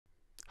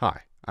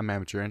Hi, I'm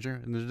Amateur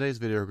Ranger, and in today's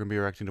video we're going to be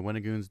reacting to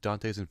Wendigoon's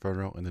Dante's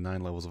Inferno and the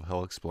 9 Levels of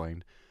Hell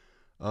Explained.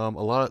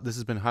 This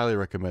has been highly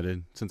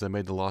recommended since I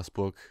made the Lost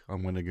Book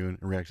on Wendigoon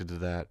and reacted to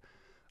that.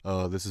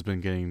 This has been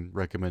getting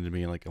recommended to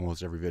me in like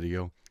almost every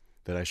video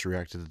that I should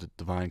react to the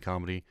Divine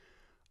Comedy.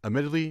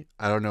 Admittedly,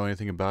 I don't know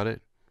anything about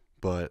it,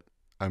 but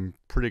I'm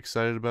pretty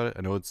excited about it.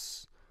 I know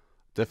it's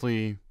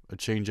definitely a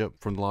change up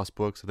from the Lost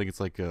Books. I think it's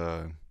like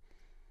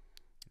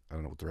I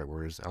don't know what the right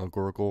word is,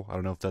 allegorical. I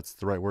don't know if that's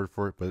the right word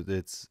for it, but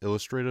it's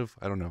illustrative.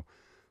 I don't know.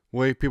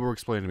 Way people were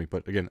explaining to me,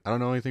 but again, I don't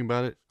know anything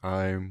about it.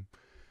 I'm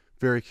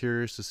very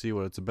curious to see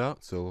what it's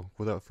about. So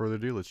without further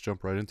ado, let's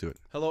jump right into it.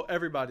 Hello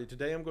everybody,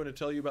 today I'm going to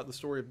tell you about the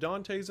story of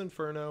Dante's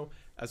Inferno,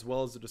 as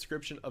well as a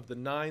description of the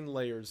 9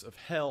 layers of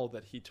hell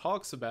that he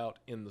talks about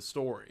in the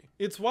story.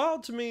 It's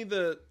wild to me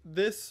that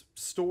this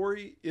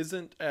story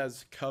isn't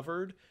as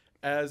covered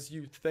as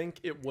you think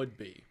it would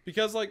be.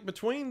 Because like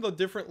between the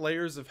different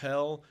layers of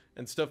hell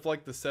and stuff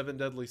like the 7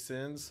 deadly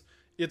sins,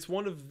 it's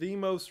one of the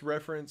most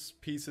referenced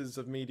pieces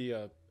of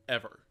media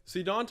ever.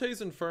 See,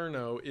 Dante's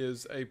Inferno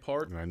is a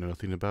part I know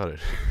nothing about it.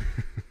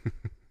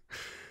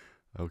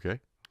 Okay.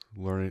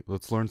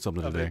 Let's learn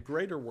something of today. a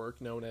greater work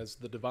known as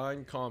the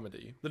Divine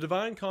Comedy. The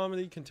Divine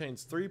Comedy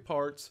contains 3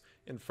 parts: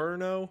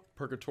 Inferno,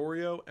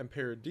 Purgatorio, and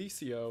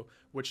Paradiso,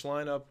 which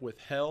line up with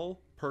Hell,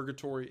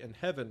 Purgatory, and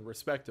Heaven,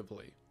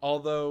 respectively.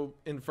 Although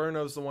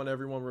Inferno's the one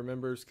everyone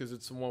remembers because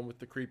it's the one with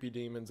the creepy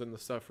demons and the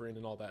suffering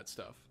and all that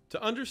stuff.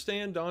 To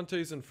understand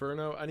Dante's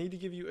Inferno, I need to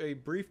give you a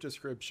brief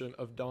description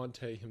of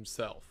Dante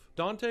himself.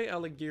 Dante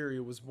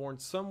Alighieri was born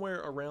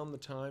somewhere around the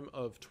time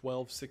of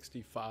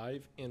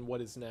 1265 in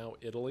what is now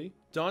Italy.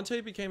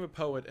 Dante became a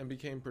poet and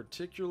became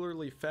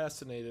particularly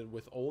fascinated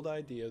with old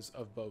ideas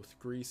of both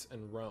Greece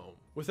and Rome.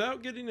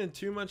 Without getting in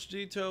too much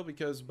detail,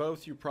 because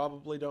both you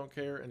probably don't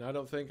care and I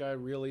don't think I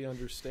really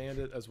understand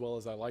it as well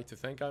as I like to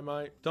think I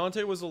might,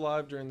 Dante was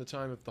alive during the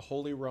time of the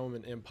Holy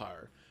Roman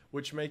Empire,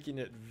 which, making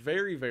it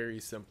very, very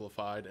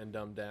simplified and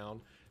dumbed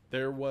down,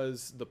 there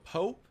was the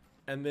Pope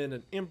and then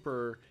an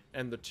emperor,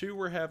 and the two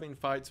were having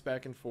fights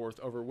back and forth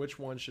over which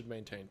one should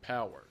maintain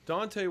power.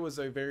 Dante was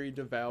a very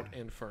devout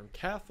and firm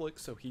Catholic,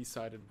 so he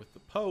sided with the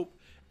Pope,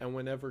 and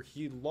whenever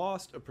he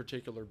lost a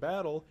particular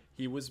battle,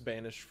 he was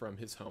banished from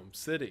his home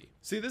city.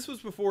 See, this was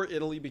before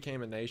Italy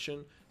became a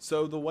nation,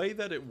 so the way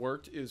that it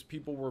worked is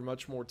people were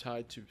much more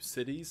tied to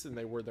cities than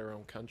they were their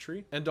own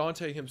country, and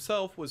Dante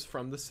himself was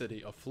from the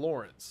city of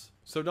Florence.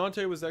 So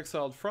Dante was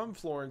exiled from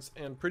Florence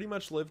and pretty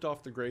much lived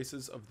off the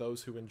graces of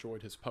those who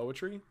enjoyed his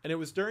poetry, and it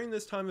was during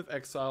this time of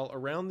exile,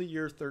 around the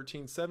year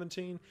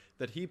 1317,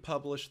 that he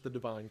published the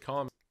Divine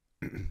Comedy.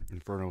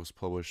 Inferno was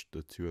published,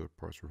 the 2 other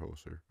parts were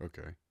published there.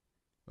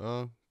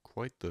 Okay.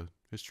 Quite the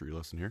history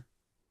lesson here.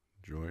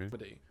 Enjoy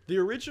it. The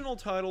original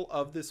title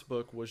of this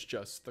book was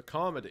just The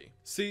Comedy.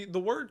 See, the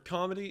word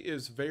comedy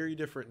is very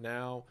different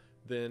now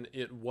than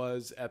it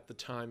was at the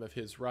time of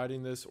his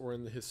writing this, or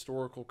in the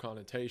historical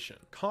connotation.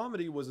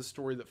 Comedy was a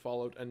story that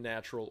followed a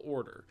natural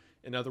order.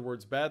 In other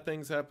words, bad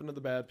things happen to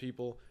the bad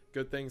people,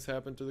 good things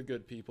happen to the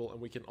good people,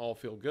 and we can all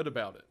feel good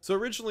about it. So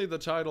originally the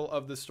title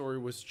of this story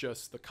was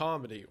just The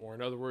Comedy, or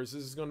in other words,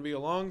 this is going to be a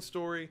long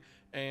story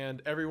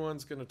and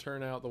everyone's going to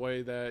turn out the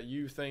way that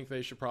you think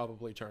they should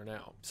probably turn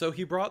out. So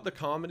he brought the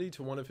comedy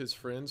to one of his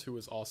friends who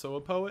was also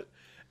a poet,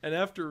 and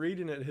after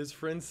reading it, his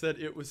friend said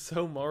it was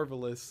so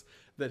marvelous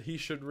that he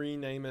should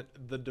rename it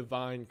the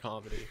Divine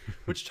Comedy,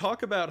 which,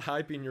 talk about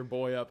hyping your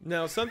boy up.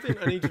 Now, something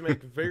I need to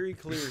make very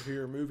clear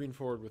here moving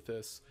forward with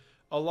this.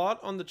 A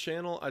lot on the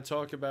channel, I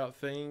talk about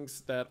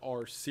things that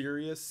are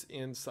serious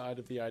inside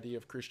of the idea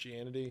of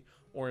Christianity,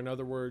 or in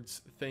other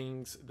words,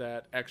 things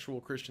that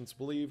actual Christians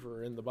believe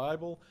are in the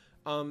Bible.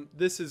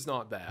 This is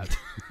not that.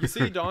 You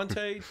see,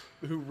 Dante,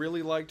 who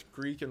really liked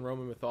Greek and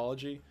Roman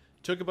mythology,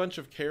 took a bunch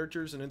of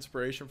characters and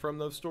inspiration from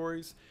those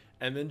stories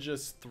and then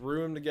just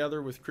threw them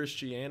together with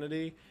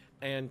Christianity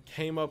and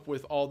came up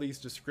with all these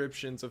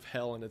descriptions of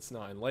hell and its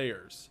 9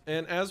 layers.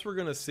 And as we're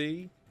going to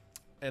see,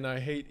 and I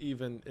hate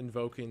even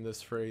invoking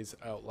this phrase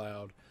out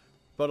loud,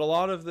 but a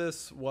lot of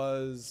this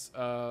was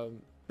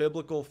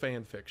biblical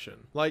fan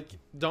fiction. Like,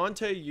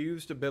 Dante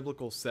used a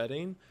biblical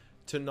setting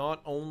to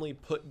not only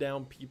put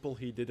down people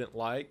he didn't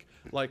like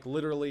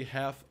literally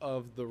half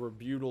of the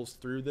rebuttals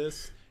through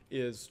this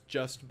is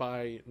just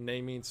by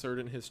naming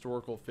certain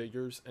historical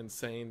figures and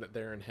saying that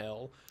they're in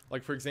hell.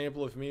 Like, for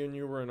example, if me and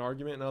you were in an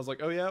argument and I was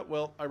like, oh yeah,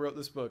 well, I wrote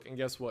this book and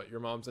guess what?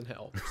 Your mom's in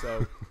hell.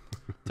 So,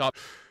 top.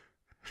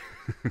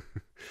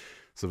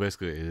 So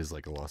basically it is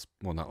like a lost,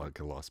 well, not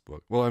like a lost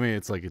book. Well, I mean,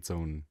 it's like its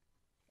own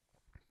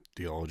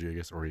theology, I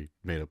guess, or he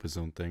made up his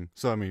own thing.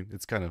 So, I mean,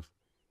 it's kind of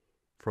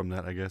from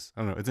that, I guess.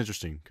 I don't know. It's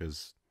interesting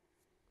because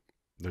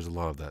there's a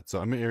lot of that. So,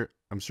 I mean,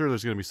 I'm sure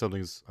there's going to be some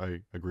things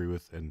I agree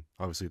with, and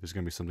obviously there's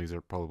going to be some things that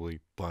are probably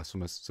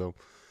blasphemous. So,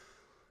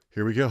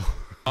 Here we go.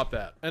 Stop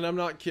that. And I'm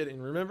not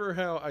kidding. Remember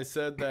how I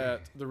said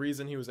that the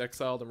reason he was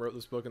exiled and wrote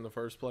this book in the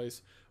first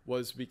place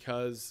was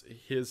because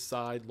his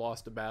side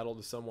lost a battle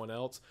to someone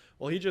else?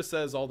 Well, he just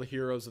says all the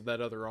heroes of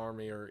that other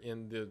army are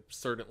in the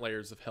certain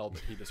layers of hell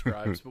that he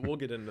describes, but we'll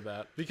get into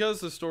that. Because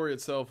the story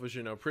itself was,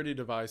 you know, pretty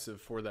divisive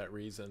for that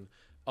reason,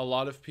 a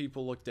lot of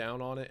people looked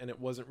down on it, and it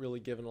wasn't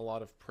really given a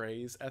lot of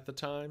praise at the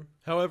time.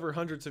 However,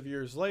 hundreds of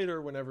years later,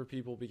 whenever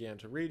people began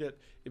to read it,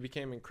 it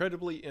became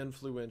incredibly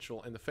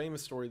influential in the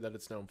famous story that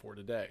it's known for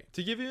today.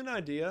 To give you an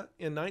idea,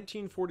 in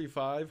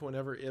 1945,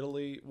 whenever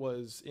Italy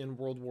was in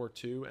World War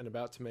II and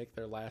about to make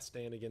their last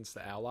stand against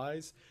the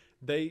Allies,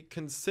 they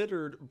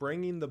considered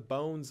bringing the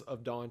bones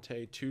of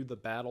Dante to the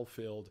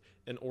battlefield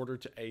in order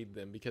to aid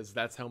them, because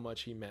that's how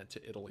much he meant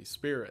to Italy's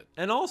spirit.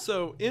 And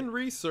also, in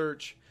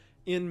research,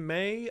 in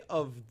May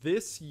of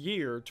this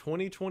year,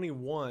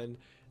 2021,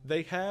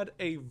 they had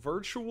a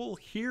virtual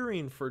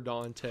hearing for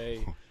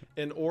Dante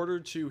in order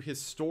to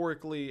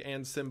historically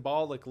and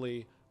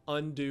symbolically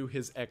undo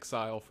his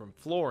exile from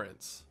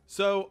Florence.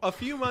 So a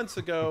few months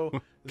ago,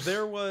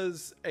 there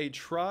was a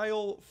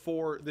trial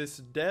for this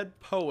dead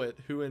poet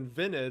who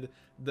invented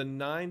the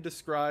 9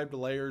 described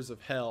layers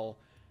of hell,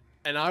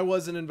 and I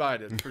wasn't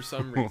invited for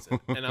some reason,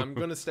 and I'm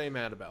going to stay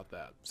mad about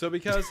that. So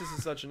because this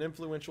is such an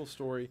influential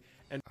story,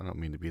 and I don't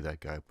mean to be that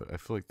guy, but I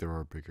feel like there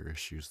are bigger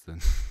issues than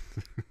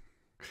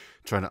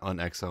trying to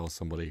unexile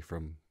somebody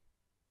from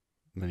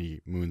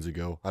many moons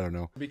ago. I don't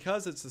know.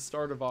 because it's the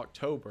start of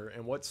October,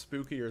 and what's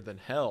spookier than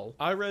hell,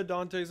 I read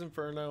Dante's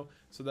Inferno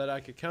so that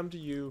I could come to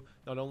you,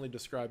 not only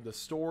describe the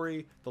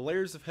story, the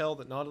layers of hell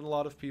that not a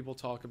lot of people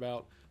talk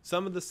about,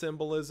 some of the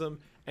symbolism,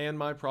 and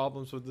my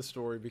problems with the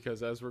story,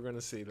 because as we're going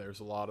to see, there's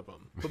a lot of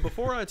them. But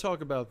before I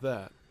talk about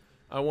that,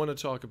 I want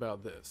to talk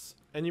about this.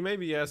 And you may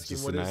be asking,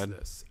 what is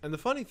this? And the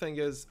funny thing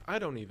is, I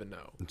don't even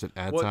know. It's an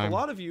ad What time. a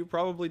lot of you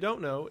probably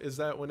don't know is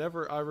that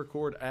whenever I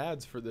record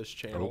ads for this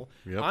channel,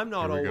 I'm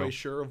not here we go. always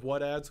sure of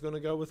what ad's going to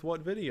go with what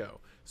video.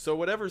 So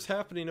whatever's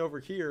happening over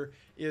here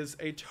is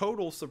a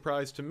total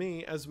surprise to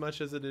me as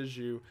much as it is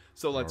you.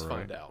 So let's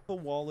find out. A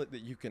wallet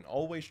that you can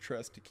always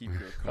trust to keep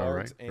your All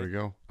right, cards here we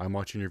go. I'm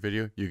watching your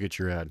video. You get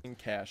your ad. and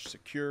cash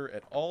secure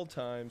at all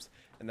times,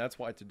 and that's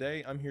why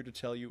today I'm here to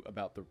tell you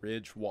about the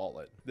Ridge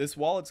wallet. This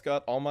wallet's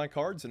got all my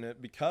cards in it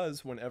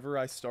because whenever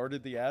I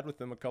started the ad with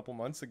them a couple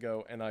months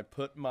ago and I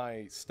put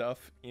my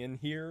stuff in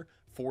here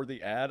for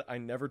the ad, I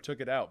never took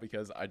it out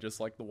because I just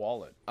like the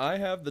wallet. I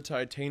have the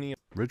titanium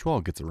Ridge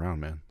Wallet gets around,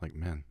 man. Like,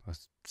 man,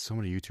 so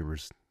many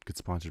YouTubers get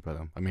sponsored by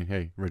them. I mean,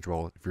 hey, Ridge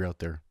Wallet, if you're out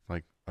there,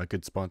 like, I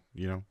could sponsor,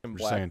 you know, I'm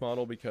just black saying.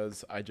 model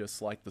because I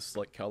just like the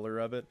slick color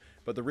of it.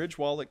 But the Ridge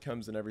wallet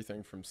comes in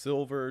everything from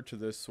silver to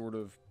this sort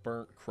of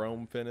burnt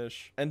chrome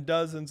finish and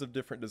dozens of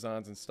different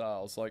designs and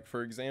styles. Like,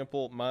 for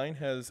example, mine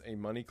has a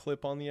money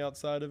clip on the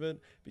outside of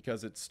it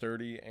because it's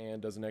sturdy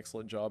and does an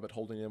excellent job at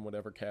holding in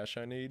whatever cash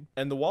I need.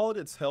 And the wallet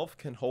itself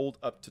can hold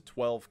up to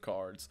 12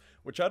 cards,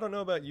 which I don't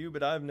know about you,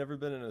 but I've never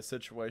been in a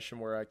situation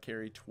where I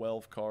carry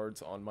 12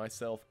 cards on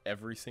myself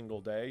every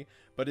single day.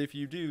 But if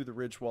you do, the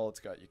Ridge wallet's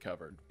got you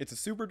covered. It's a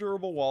super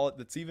durable wallet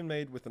that's even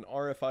made with an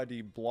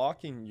RFID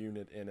blocking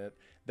unit in it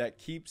that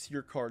keeps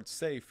your cards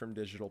safe from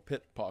digital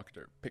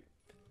pickpocketers,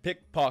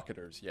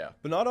 yeah.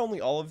 But not only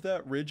all of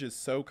that, Ridge is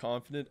so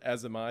confident,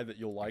 as am I, that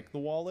you'll like the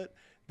wallet,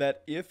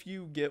 that if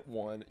you get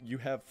one, you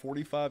have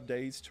 45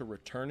 days to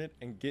return it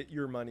and get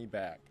your money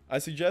back. I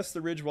suggest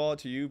the Ridge wallet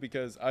to you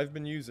because I've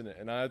been using it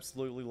and I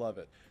absolutely love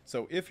it.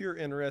 So if you're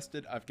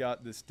interested, I've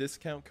got this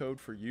discount code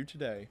for you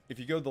today. If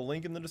you go to the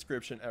link in the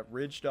description at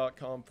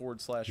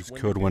ridge.com/Wendigoon, Use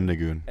code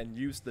Wendigoon. and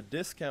use the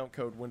discount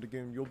code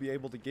Wendigoon, you'll be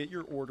able to get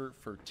your order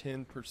for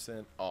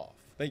 10% off.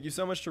 Thank you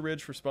so much to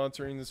Ridge for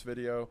sponsoring this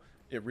video.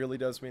 It really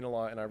does mean a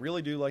lot, and I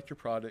really do like your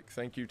product.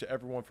 Thank you to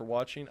everyone for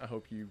watching. I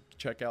hope you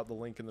check out the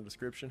link in the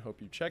description.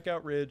 Hope you check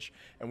out Ridge,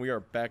 and we are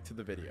back to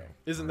the video.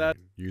 Isn't that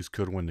Use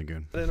code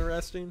Wendigoon.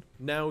 interesting?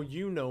 Now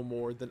you know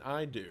more than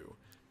I do.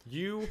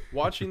 You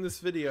watching this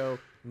video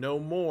know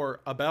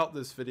more about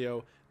this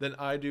video than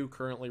I do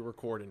currently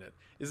recording it.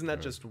 Isn't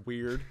that just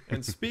weird?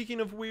 And speaking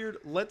of weird,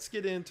 let's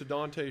get into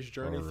Dante's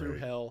journey through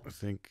hell. I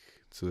think,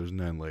 so there's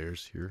 9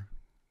 layers here.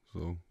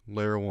 So,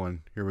 layer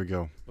 1, here we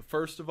go. But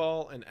first of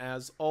all, and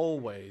as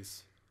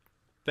always,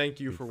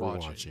 thank you for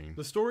watching.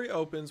 The story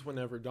opens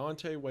whenever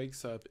Dante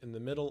wakes up in the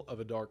middle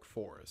of a dark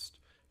forest.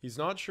 He's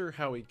not sure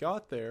how he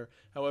got there,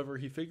 however,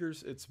 he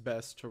figures it's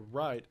best to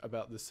write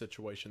about the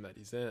situation that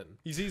he's in.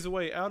 He sees a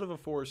way out of a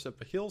forest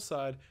up a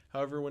hillside,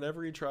 however,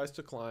 whenever he tries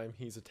to climb,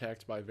 he's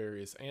attacked by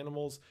various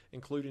animals,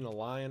 including a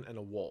lion and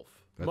a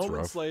wolf.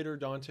 Moments later,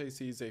 Dante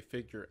sees a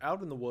figure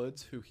out in the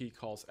woods who he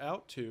calls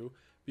out to,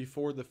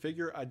 before the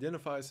figure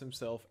identifies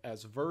himself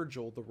as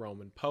Virgil, the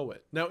Roman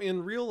poet. Now,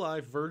 in real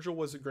life, Virgil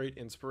was a great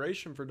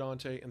inspiration for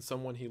Dante and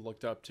someone he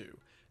looked up to.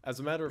 As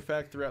a matter of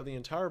fact, throughout the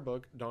entire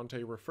book,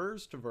 Dante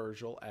refers to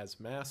Virgil as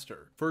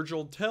master.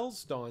 Virgil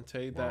tells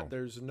Dante that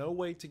there's no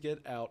way to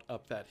get out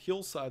up that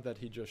hillside that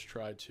he just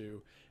tried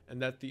to, and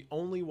that the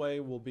only way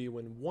will be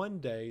when one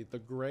day the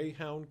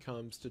Greyhound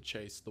comes to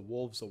chase the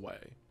wolves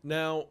away.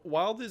 Now,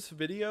 while this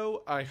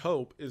video, I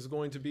hope, is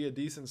going to be a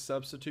decent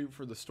substitute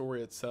for the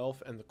story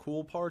itself and the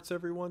cool parts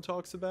everyone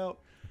talks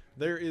about,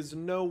 there is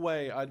no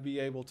way I'd be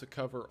able to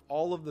cover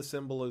all of the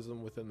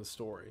symbolism within the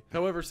story.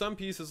 However, some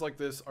pieces like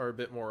this are a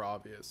bit more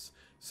obvious.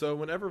 So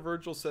whenever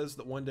Virgil says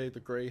that one day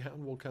the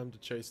Greyhound will come to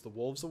chase the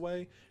wolves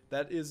away,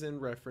 that is in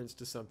reference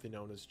to something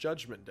known as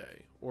Judgment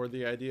Day, or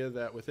the idea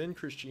that within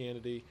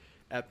Christianity,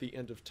 at the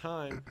end of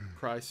time,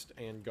 Christ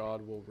and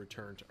God will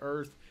return to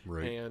earth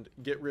and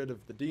get rid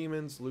of the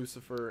demons,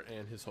 Lucifer,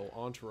 and his whole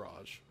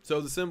entourage.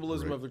 So the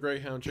symbolism of the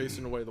Greyhound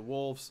chasing away the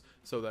wolves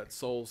so that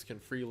souls can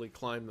freely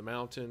climb the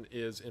mountain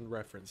is in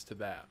reference to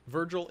that.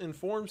 Virgil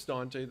informs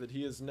Dante that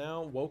he is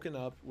now woken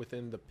up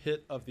within the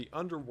pit of the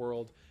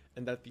underworld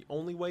and that the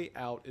only way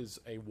out is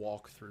a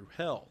walk through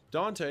hell.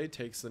 Dante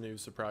takes the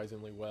news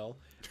surprisingly well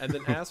and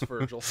then asks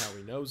Virgil how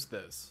he knows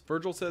this.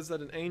 Virgil says that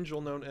an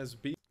angel known as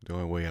the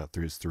only way out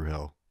through is through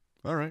hell.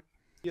 All right.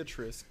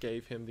 Beatrice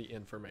gave him the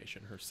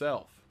information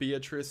herself.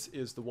 Beatrice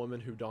is the woman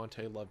who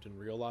Dante loved in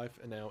real life,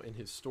 and now in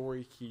his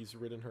story, he's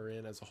written her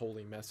in as a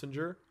holy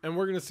messenger. And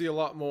we're going to see a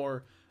lot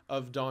more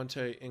of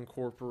Dante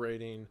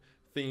incorporating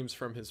themes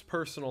from his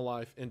personal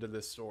life into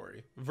this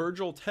story.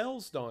 Virgil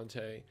tells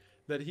Dante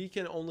that he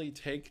can only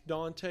take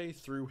Dante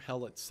through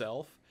hell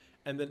itself,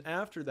 and then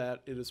after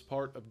that, it is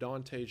part of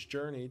Dante's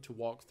journey to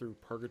walk through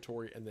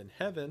purgatory and then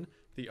heaven,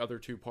 the other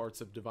two parts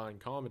of Divine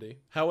Comedy.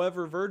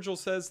 However, Virgil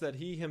says that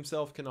he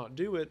himself cannot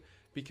do it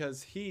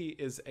because he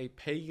is a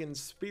pagan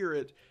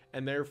spirit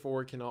and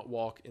therefore cannot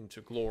walk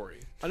into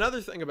glory.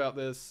 Another thing about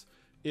this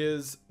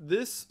is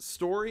this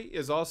story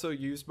is also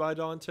used by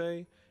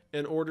Dante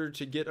in order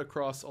to get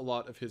across a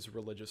lot of his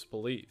religious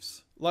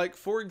beliefs. Like,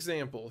 for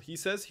example, he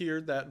says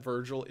here that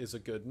Virgil is a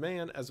good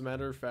man. As a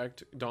matter of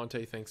fact,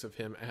 Dante thinks of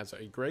him as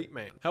a great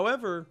man.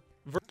 However,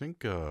 I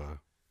think,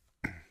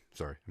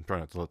 sorry, I'm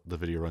trying not to let the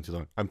video run too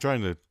long. I'm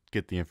trying to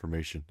get the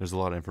information. There's a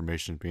lot of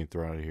information being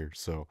thrown out of here,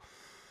 so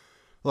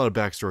a lot of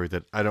backstory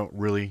that I don't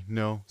really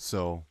know,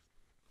 so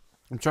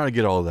I'm trying to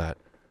get all of that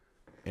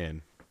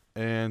in.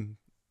 And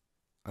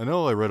I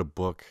know I read a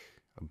book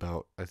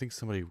about, I think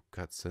somebody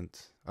got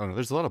sent, I don't know,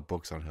 there's a lot of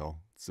books on hell.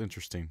 It's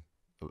interesting.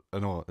 I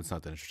know it's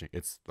not that interesting.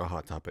 It's a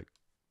hot topic.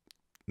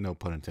 No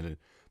pun intended.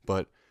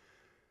 But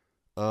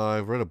I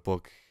read a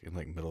book in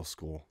like middle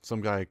school.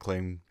 Some guy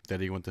claimed that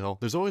he went to hell.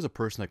 There's always a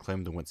person that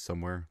claimed to went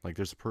somewhere. Like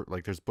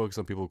there's books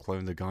on people who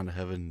claim they've gone to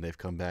heaven and they've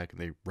come back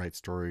and they write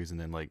stories and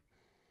then like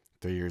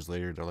 3 years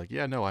later they're like,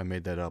 yeah, no, I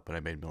made that up and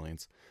I made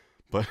millions.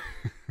 But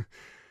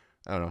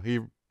I don't know. He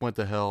went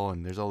to hell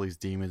and there's all these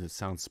demons. It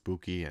sounds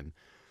spooky and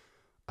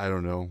I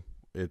don't know.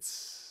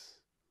 It's,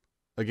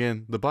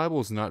 again, the Bible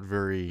is not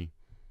very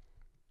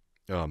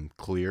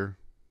clear.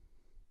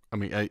 I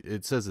mean,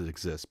 it says it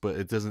exists, but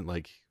it doesn't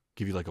like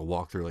give you like a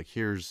walkthrough. Like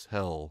here's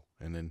hell,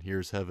 and then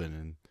here's heaven,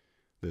 and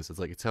this. It's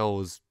like it's hell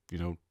is, you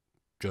know,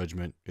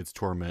 judgment. It's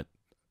torment.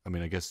 I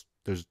mean, I guess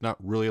there's not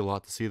really a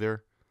lot to see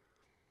there.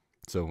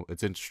 So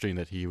it's interesting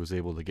that he was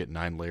able to get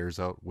 9 layers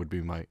out. Would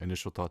be my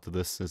initial thought to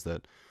this, is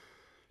that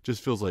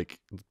just feels like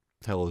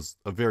hell is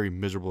a very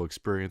miserable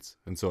experience,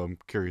 and so I'm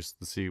curious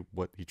to see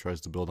what he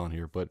tries to build on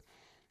here. But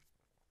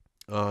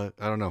I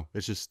don't know.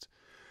 It's just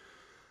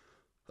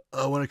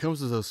when it comes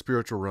to those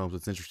spiritual realms,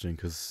 it's interesting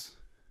because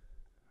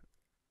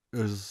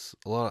there's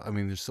a lot. I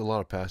mean, there's a lot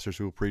of pastors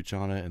who will preach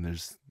on it, and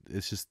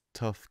it's just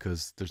tough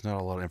because there's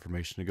not a lot of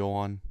information to go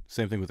on.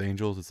 Same thing with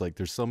angels. It's like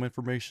there's some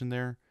information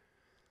there,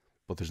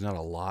 but there's not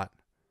a lot,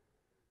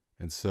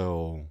 and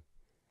so,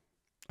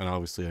 and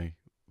obviously,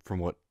 from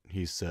what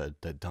he said,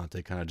 that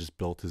Dante kind of just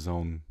built his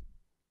own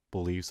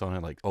beliefs on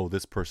it, like, oh,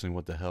 this person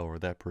went to hell, or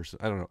that person,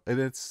 I don't know. And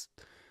it's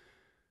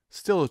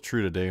still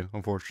true today,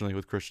 unfortunately,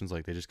 with Christians.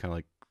 Like, they just kind of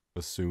like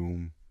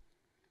assume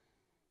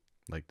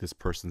like this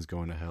person's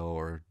going to hell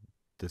or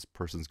this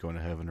person's going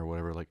to heaven or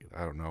whatever. Like,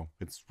 I don't know.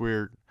 It's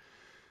weird.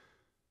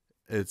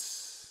 I don't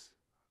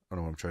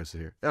know what I'm trying to say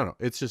here. I don't know.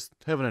 It's just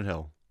heaven and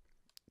hell.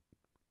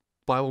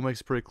 Bible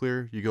makes it pretty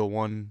clear. You go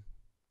one,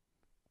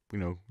 you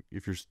know,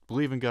 if you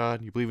believe in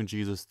God, you believe in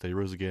Jesus, that he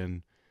rose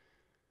again,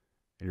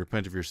 and you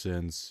repent of your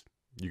sins,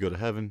 you go to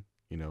heaven.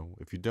 You know,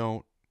 if you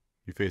don't,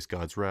 you face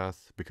God's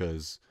wrath,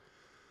 because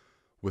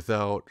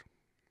without,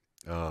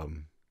 I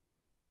don't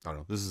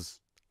know, this is,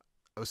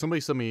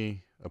 somebody sent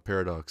me a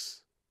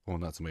paradox. Well,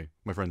 not somebody,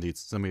 my friend Dietz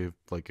sent me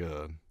like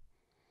a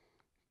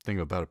thing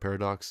about a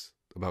paradox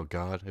about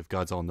God, if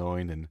God's all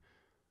knowing and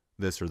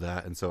this or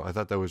that. And so I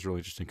thought that was really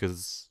interesting,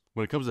 because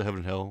when it comes to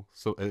heaven and hell,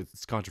 so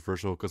it's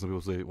controversial, because some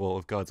people say, well,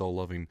 if God's all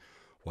loving,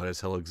 why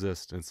does hell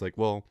exist? And it's like,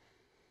 well,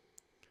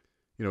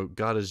 you know,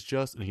 God is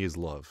just and he is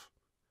love.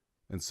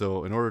 And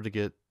so in order to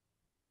get,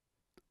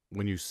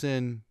 when you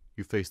sin,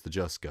 you face the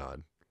just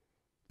God.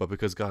 But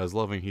because God is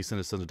loving, he sent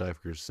his son to die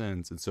for your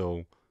sins. And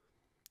so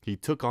he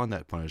took on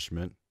that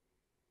punishment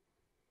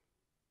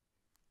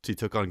he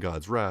took on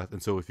God's wrath.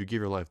 And so if you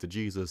give your life to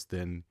Jesus,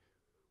 then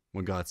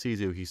when God sees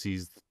you, he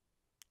sees,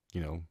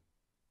 you know,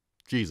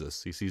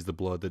 Jesus. He sees the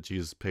blood that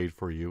Jesus paid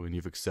for you, and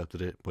you've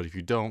accepted it. But if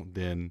you don't,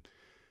 then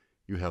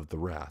you have the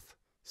wrath.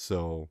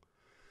 So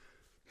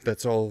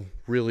that's all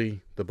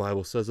really the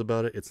Bible says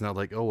about it. It's not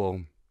like, oh,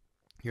 well,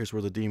 here's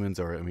where the demons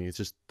are. I mean, it's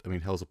just, I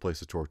mean, hell's a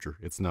place of torture.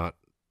 It's not,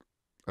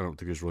 I don't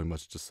think there's really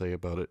much to say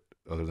about it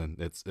other than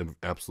it's an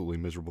absolutely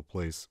miserable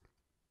place.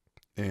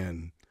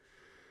 And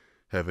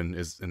heaven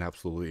is an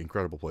absolutely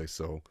incredible place.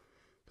 So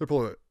they're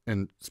polar,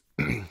 and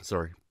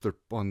sorry, they're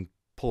on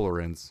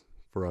polar ends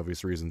for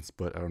obvious reasons,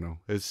 but I don't know.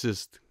 It's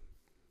just,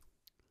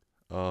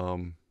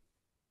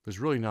 there's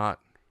really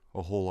not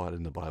a whole lot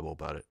in the Bible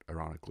about it,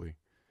 ironically.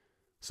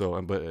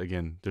 So, but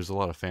again, there's a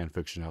lot of fan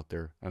fiction out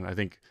there, and I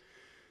think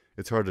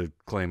it's hard to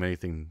claim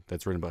anything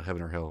that's written about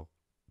heaven or hell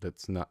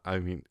that's not, I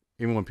mean,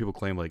 even when people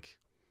claim like,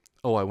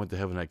 oh, I went to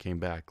heaven, I came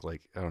back,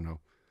 like, I don't know.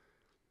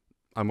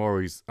 I'm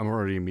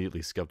already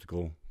immediately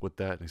skeptical with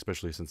that,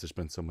 especially since there's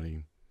been so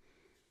many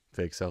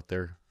fakes out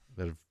there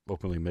that have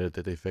openly admitted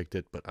that they faked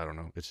it, but I don't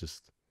know. It's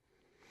just,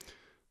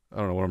 I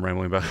don't know what I'm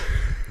rambling about.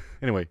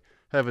 Anyway,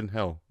 heaven,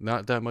 hell,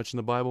 not that much in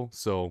the Bible,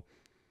 so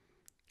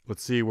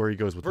let's see where he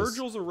goes with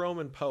Virgil's a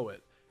Roman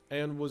poet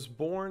and was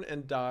born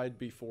and died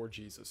before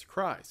Jesus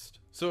Christ.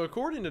 So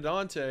according to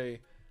Dante,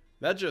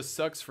 that just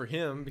sucks for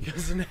him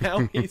because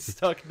now he's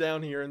stuck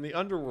down here in the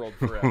underworld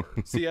forever.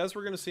 See, as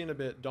we're going to see in a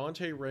bit,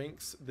 Dante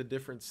ranks the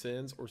different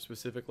sins, or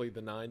specifically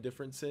the 9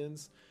 different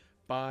sins,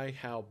 by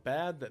how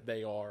bad that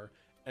they are,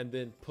 and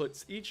then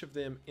puts each of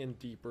them in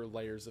deeper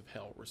layers of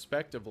hell,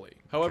 respectively.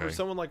 However, Okay.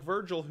 someone like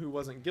Virgil, who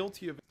wasn't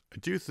guilty of I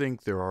do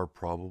think there are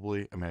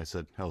probably, I mean, I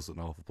said hell's an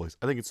awful place.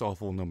 I think it's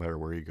awful no matter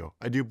where you go.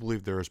 I do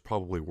believe there is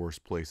probably worse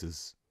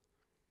places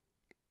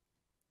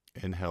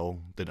in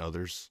hell than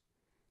others.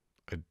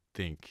 I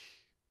think,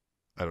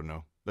 I don't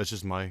know. That's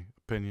just my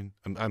opinion.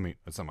 I mean,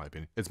 it's not my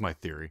opinion. It's my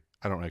theory.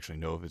 I don't actually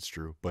know if it's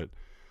true, but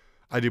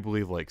I do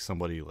believe like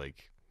somebody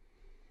like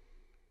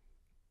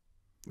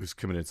who's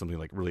committed something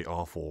like really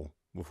awful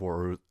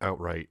before, or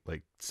outright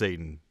like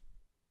Satan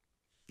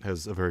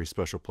has a very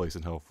special place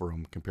in hell for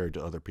him compared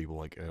to other people.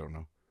 Like, I don't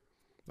know.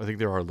 I think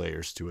there are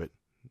layers to it,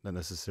 not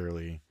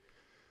necessarily,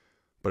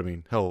 but I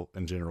mean, hell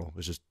in general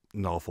is just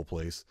an awful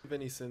place.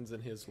 any sins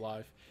in his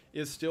life,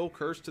 is still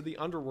cursed to the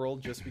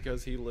underworld just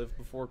because he lived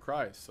before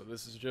Christ. So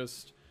this is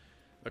just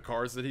the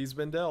cards that he's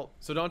been dealt.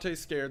 So Dante's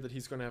scared that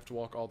he's going to have to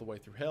walk all the way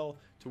through hell,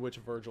 to which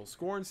Virgil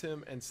scorns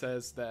him and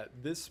says that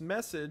this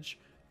message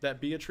that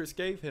Beatrice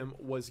gave him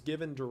was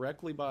given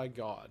directly by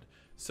God.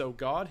 So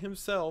God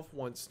himself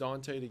wants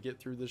Dante to get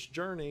through this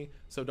journey,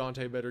 so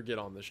Dante better get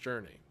on this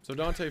journey. So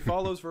Dante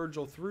follows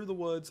Virgil through the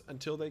woods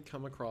until they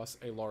come across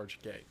a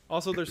large gate.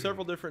 Also, there's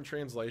several different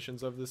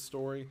translations of this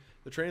story.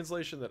 The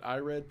translation that I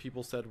read,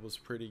 people said was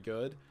pretty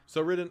good.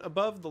 So written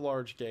above the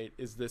large gate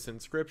is this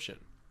inscription: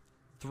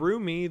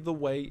 "Through me the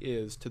way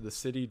is to the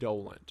city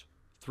dolent.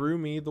 Through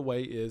me the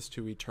way is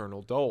to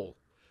eternal dole.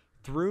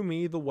 Through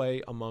me the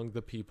way among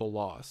the people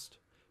lost.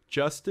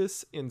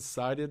 Justice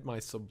incited my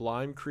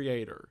sublime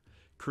creator,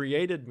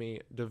 created me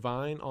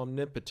divine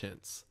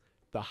omnipotence,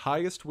 the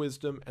highest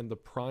wisdom and the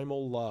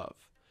primal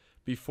love.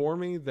 Before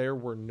me there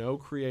were no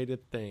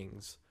created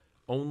things,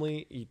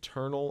 only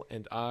eternal,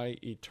 and I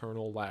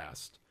eternal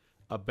last.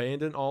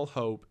 Abandon all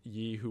hope,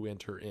 ye who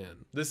enter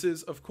in." This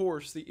is, of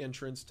course, the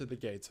entrance to the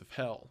gates of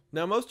hell.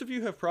 Now, most of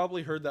you have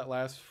probably heard that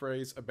last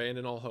phrase,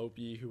 "Abandon all hope,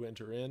 ye who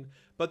enter in,"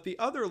 but the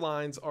other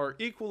lines are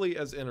equally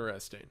as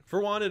interesting.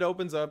 For one, it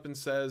opens up and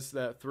says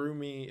that through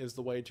me is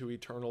the way to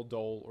eternal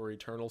dole or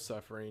eternal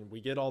suffering. We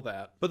get all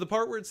that. But the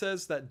part where it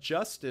says that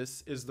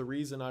justice is the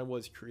reason I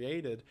was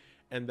created,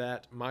 and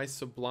that my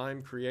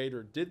sublime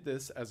creator did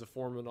this as a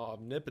form of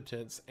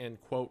omnipotence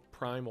and, quote,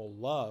 primal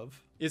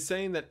love, is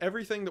saying that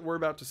everything that we're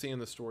about to see in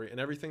the story and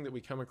everything that we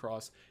come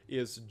across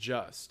is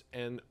just,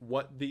 and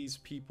what these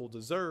people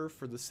deserve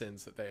for the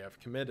sins that they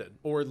have committed.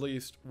 Or at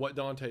least what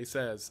Dante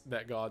says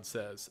that God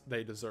says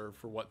they deserve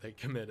for what they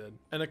committed.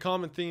 And a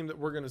common theme that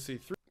we're going to see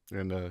through.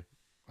 And I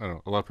don't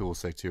know, a lot of people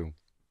say too,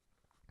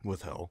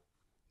 with hell,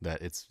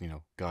 that it's, you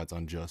know, God's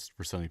unjust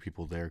for sending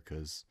people there,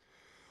 because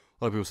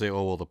a lot of people say,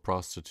 oh, well, the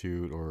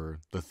prostitute or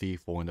the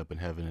thief will end up in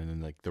heaven, and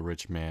then like the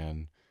rich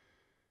man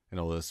and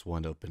all this will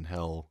end up in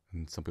hell.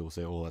 And some people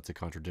say, oh, that's a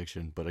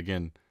contradiction. But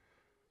again,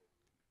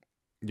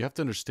 you have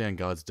to understand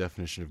God's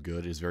definition of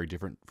good is very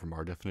different from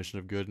our definition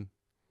of good,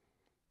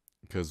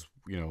 because,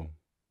 you know,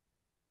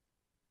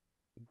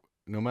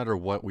 no matter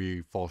what,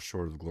 we fall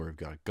short of the glory of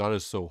God. God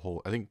is so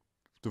holy. I think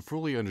to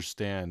fully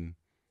understand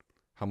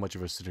how much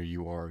of a sinner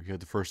you are, you have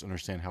to first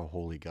understand how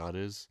holy God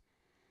is.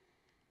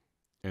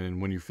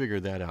 And when you figure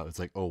that out, it's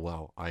like, oh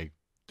wow,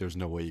 there's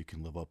no way you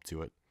can live up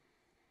to it.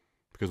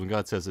 Because when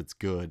God says it's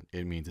good,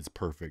 it means it's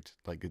perfect.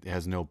 Like, it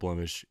has no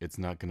blemish. It's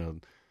not gonna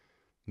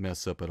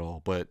mess up at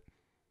all. But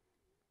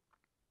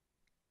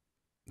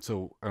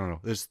so I don't know.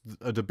 There's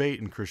a debate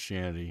in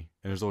Christianity,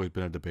 and there's always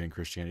been a debate in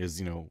Christianity. Is,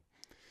 you know,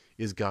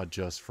 is God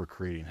just for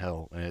creating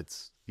hell? And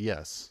it's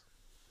yes,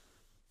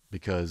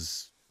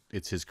 because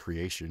it's His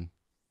creation,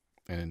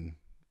 and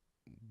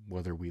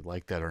whether we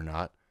like that or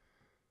not.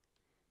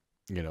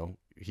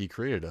 He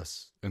created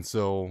us. And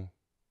so,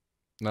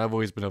 and I've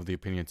always been of the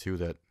opinion too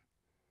that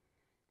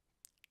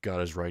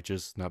God is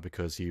righteous, not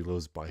because he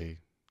lives by,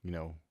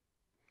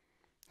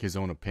 his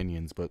own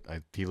opinions, but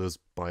he lives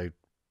by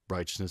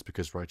righteousness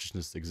because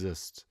righteousness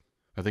exists.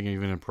 I think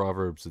even in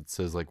Proverbs it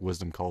says like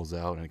wisdom calls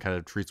out, and it kind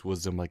of treats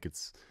wisdom like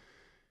it's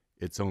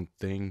own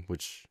thing,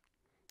 which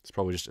is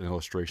probably just an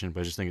illustration,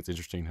 but I just think it's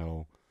interesting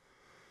how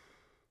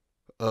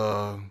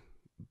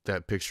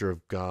that picture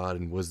of God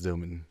and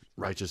wisdom and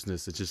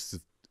righteousness, it's just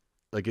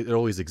like it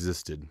always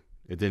existed.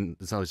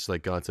 It's not just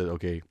like God said,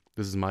 okay,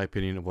 this is my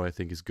opinion of what I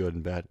think is good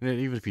and bad. And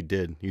even if he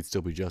did, he'd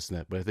still be just in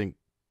that. But I think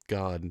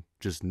God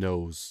just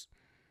knows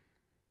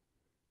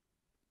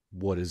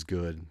what is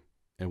good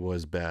and what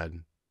is bad,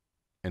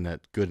 and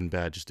that good and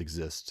bad just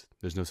exist.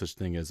 There's no such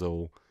thing as,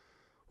 oh,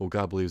 well,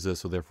 God believes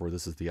this, so therefore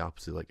this is the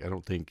opposite. Like, I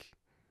think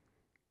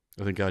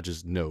God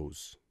just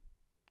knows.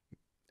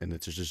 And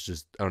it's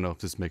just I don't know if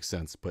this makes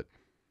sense, but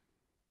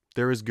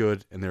there is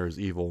good and there is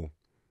evil,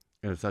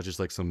 and it's not just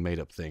like some made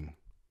up thing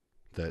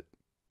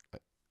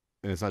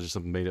and it's not just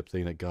some made up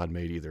thing that God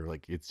made either.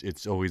 Like,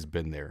 it's always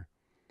been there.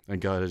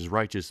 And God is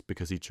righteous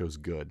because he chose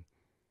good.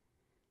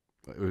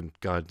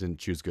 God didn't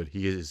choose good.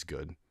 He is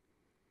good.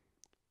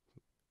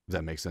 If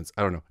that makes sense.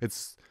 I don't know. I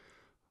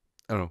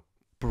don't know.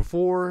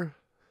 Before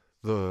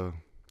the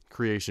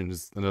creation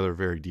is another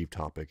very deep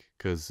topic,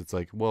 because it's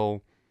like,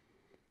 well,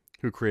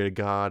 who created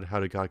God? How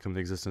did God come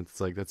into existence?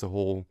 It's like, that's a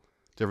whole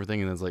different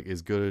thing. And it's like,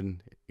 is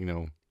good,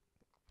 are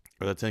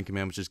the 10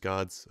 Commandments just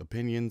God's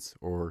opinions,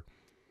 or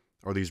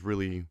are these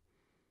really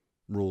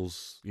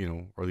rules,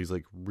 are these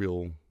like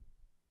real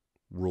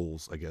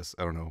rules, I guess?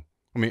 I don't know.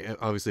 I mean,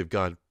 obviously if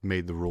God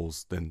made the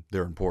rules, then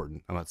they're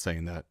important. I'm not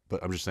saying that,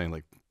 but I'm just saying,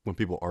 like, when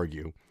people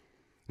argue,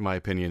 my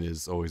opinion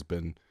has always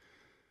been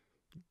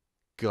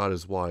God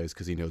is wise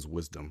because he knows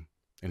wisdom,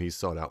 and he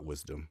sought out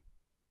wisdom,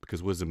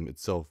 because wisdom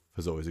itself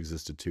has always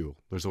existed too.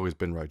 There's always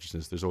been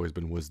righteousness. There's always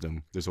been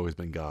wisdom. There's always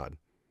been God.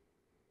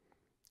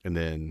 And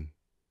then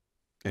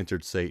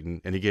entered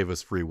Satan, and he gave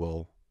us free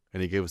will,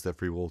 and he gave us that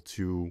free will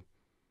to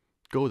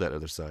go that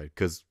other side,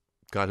 because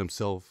God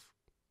himself,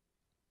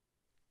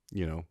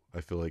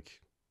 I feel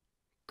like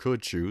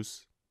could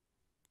choose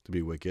to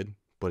be wicked,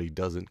 but he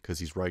doesn't, because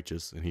he's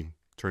righteous and he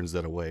turns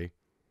that away.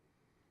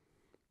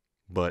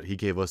 But he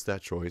gave us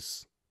that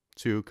choice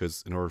too,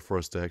 because in order for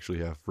us to actually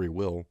have free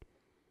will,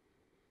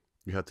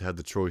 you have to have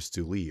the choice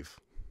to leave.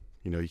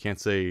 You can't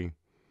say,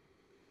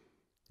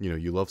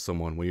 you love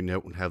someone when you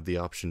don't have the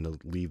option to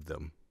leave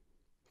them.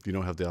 If you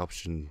don't have the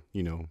option,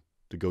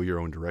 to go your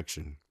own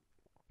direction.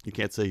 You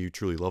can't say you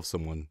truly love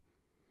someone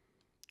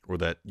or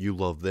that you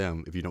love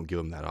them if you don't give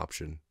them that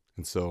option.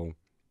 And so,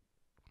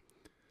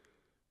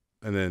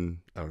 and then,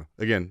 I don't know.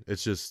 Again,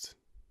 it's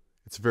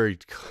a very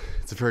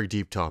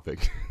deep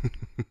topic.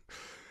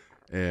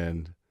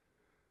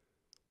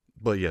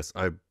 But yes,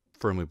 I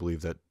firmly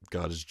believe that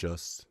God is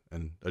just,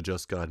 and a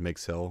just God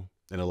makes hell,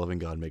 and a loving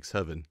God makes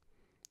heaven.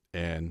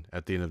 And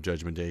at the end of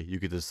Judgment Day, you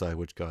get to decide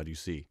which God you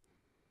see.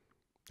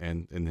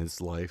 And in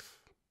his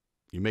life,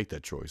 you make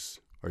that choice.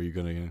 Are you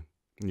going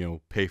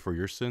to, pay for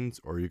your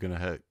sins, or are you going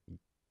to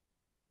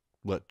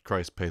let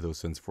Christ pay those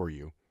sins for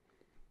you?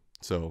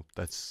 So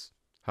that's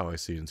how I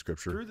see it in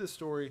Scripture. Through this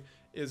story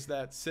is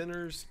that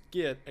sinners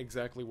get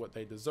exactly what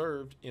they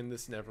deserved in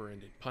this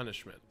never-ending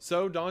punishment.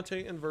 So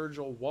Dante and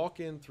Virgil walk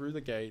in through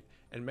the gate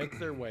and make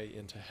their way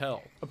into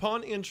hell.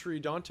 Upon entry,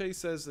 Dante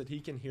says that he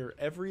can hear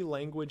every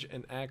language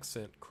and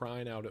accent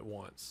crying out at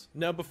once.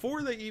 Now,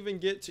 before they even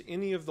get to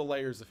any of the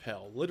layers of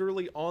hell,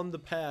 literally on the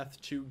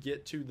path to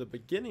get to the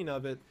beginning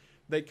of it,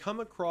 they come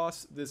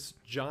across this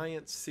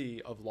giant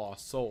sea of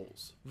lost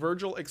souls.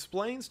 Virgil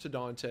explains to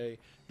Dante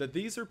that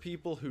these are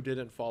people who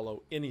didn't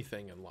follow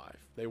anything in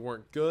life. They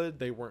weren't good,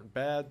 they weren't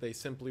bad, they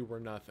simply were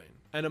nothing.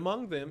 And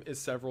among them is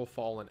several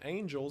fallen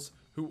angels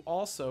who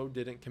also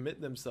didn't commit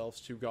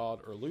themselves to God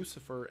or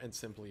Lucifer and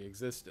simply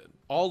existed.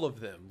 All of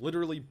them,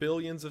 literally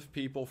billions of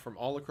people from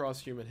all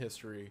across human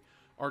history,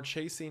 are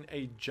chasing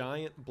a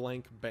giant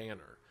blank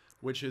banner,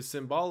 which is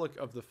symbolic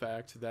of the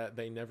fact that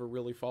they never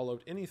really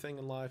followed anything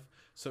in life,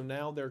 so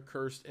now they're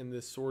cursed in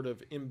this sort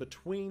of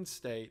in-between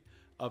state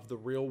of the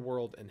real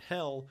world and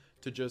hell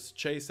to just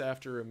chase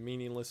after a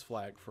meaningless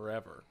flag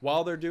forever.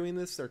 While they're doing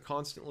this, they're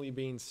constantly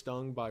being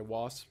stung by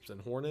wasps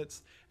and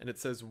hornets, and it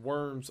says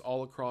worms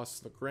all across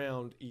the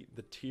ground eat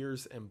the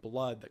tears and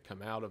blood that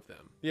come out of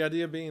them. The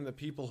idea being that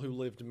people who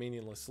lived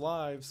meaningless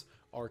lives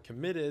are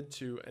committed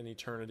to an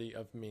eternity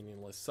of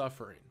meaningless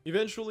suffering.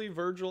 Eventually,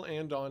 Virgil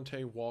and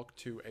Dante walk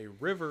to a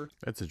river.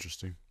 That's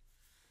interesting.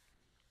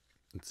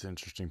 It's an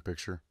interesting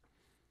picture.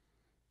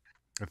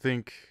 I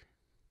think,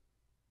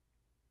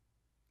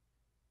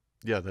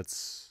 yeah,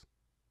 that's,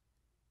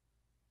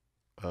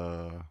 what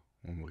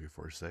I'm looking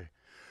for to say.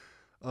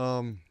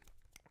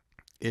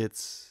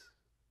 It's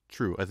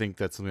true. I think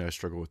that's something I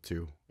struggle with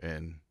too,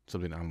 and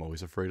something I'm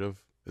always afraid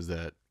of, is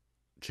that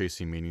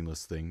chasing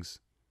meaningless things.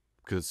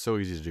 Because it's so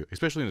easy to do,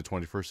 especially in the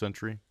 21st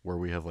century, where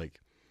we have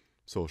like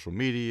social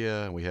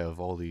media and we have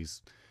all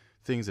these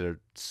things that are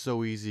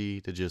so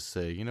easy to just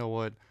say, you know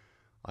what,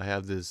 I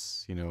have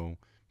this,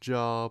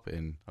 job,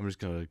 and I'm just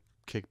gonna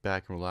kick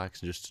back and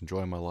relax and just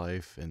enjoy my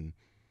life, and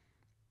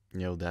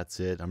that's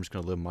it. I'm just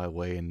gonna live my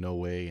way and no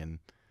way and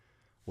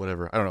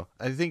whatever. I don't know.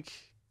 I think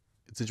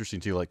it's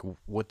interesting too, like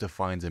what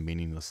defines a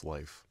meaningless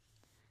life.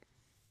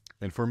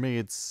 And for me,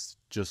 it's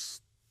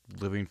just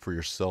living for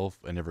yourself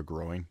and never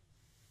growing.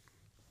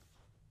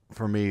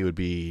 For me, it would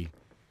be,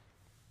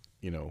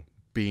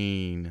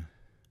 being,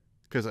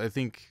 because I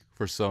think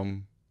for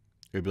some,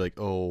 it would be like,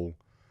 oh,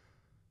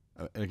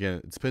 and again,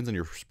 it depends on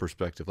your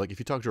perspective. Like if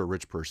you talk to a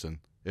rich person,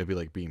 it'd be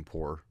like being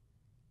poor.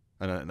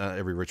 And not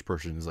every rich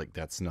person is like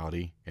that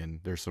snotty. And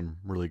there's some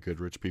really good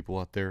rich people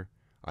out there.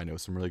 I know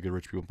some really good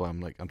rich people, but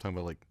I'm talking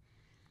about like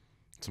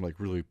some like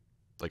really,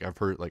 like I've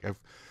worked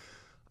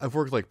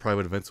like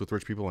private events with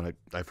rich people, and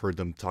I've heard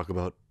them talk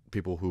about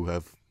people who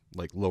have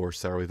like lower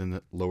salary than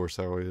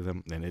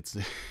them, and it's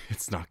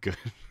it's not good.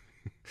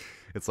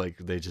 It's like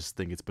they just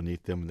think it's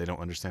beneath them, and they don't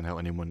understand how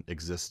anyone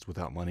exists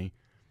without money.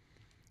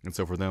 And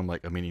so for them,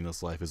 like a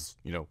meaningless life is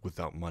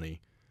without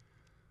money.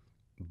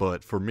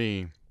 But for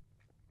me,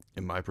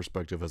 in my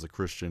perspective as a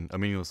Christian, a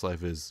meaningless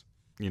life is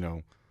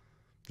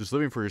just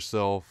living for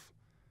yourself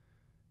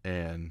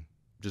and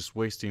just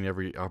wasting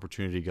every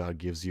opportunity God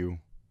gives you,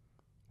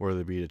 whether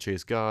it be to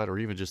chase God or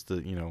even just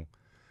to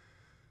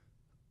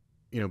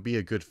be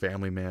a good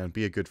family man,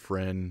 be a good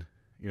friend.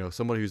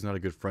 Somebody who's not a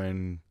good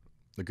friend,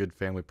 a good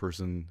family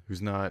person,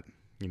 who's not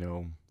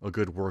a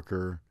good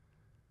worker,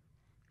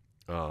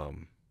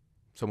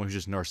 someone who's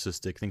just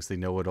narcissistic, thinks they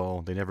know it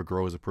all, they never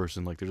grow as a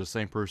person. Like they're the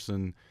same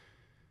person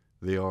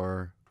they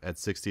are at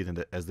 60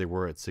 as they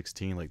were at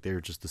 16. Like they're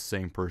just the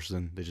same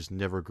person, they just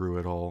never grew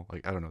at all.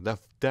 Like I don't know,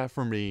 that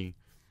for me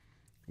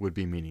would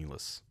be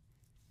meaningless.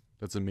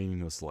 That's a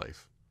meaningless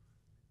life.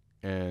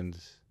 And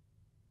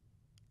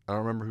I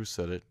don't remember who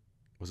said it.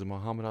 Was it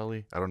Muhammad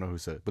Ali? I don't know who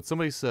said it, but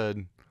somebody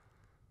said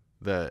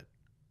that,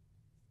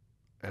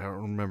 I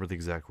don't remember the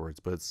exact words,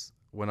 but it's,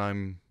 when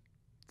I'm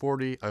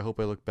 40, I hope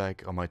I look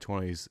back on my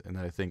 20s and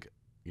I think,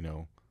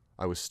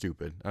 I was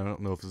stupid. I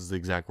don't know if this is the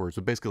exact words,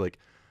 but basically, like,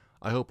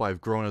 I hope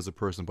I've grown as a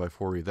person by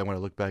 40. Then when I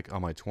look back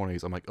on my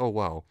 20s, I'm like, oh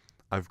wow,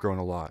 I've grown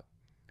a lot,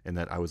 and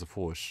that I was a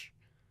foolish,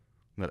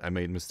 that I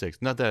made mistakes.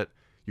 Not that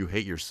you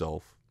hate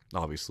yourself,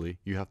 obviously,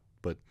 you have,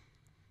 but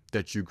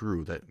that you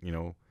grew. That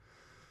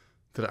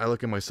I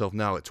look at myself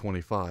now at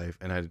 25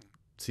 and I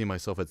see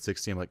myself at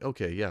 60. I'm like,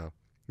 okay, yeah,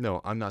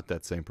 no, I'm not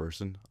that same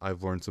person.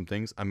 I've learned some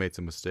things. I made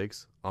some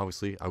mistakes.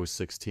 Obviously, I was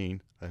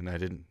 16 and I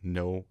didn't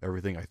know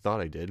everything I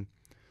thought I did.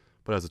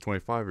 But as a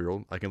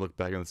 25-year-old, I can look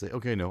back and say,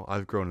 okay, no,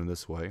 I've grown in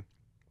this way.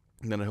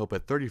 And then I hope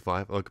at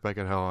 35, I look back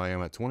at how I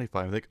am at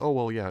 25 and think, oh,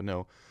 well, yeah,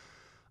 no,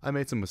 I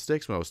made some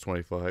mistakes when I was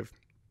 25,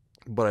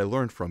 but I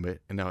learned from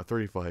it. And now at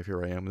 35,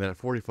 here I am. And then at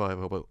 45,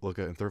 I hope I look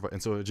at it in 35.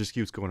 And so it just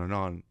keeps going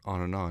on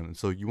and on. And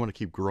so you want to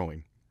keep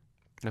growing.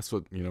 That's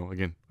what,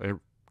 again, I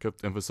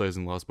kept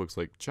emphasizing in the last books,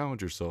 like,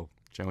 challenge yourself,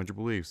 challenge your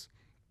beliefs.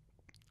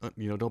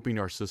 Don't be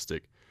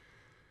narcissistic.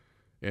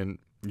 And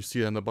you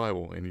see that in the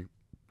Bible, and you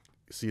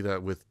see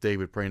that with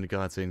David praying to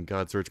God, saying,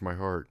 God, search my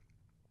heart,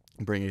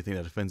 and bring anything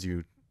that offends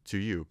you to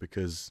you,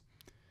 because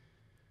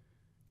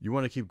you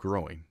want to keep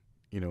growing.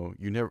 You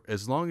never,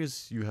 as long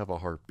as you have a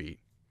heartbeat,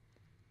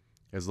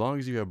 as long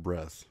as you have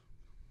breath,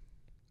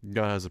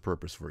 God has a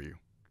purpose for you.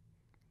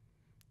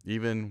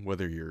 Even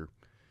whether you're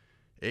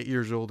 8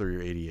 years old or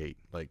you're 88,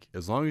 like,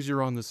 as long as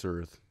you're on this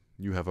earth,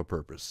 you have a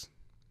purpose.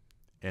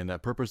 And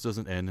that purpose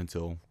doesn't end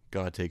until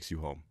God takes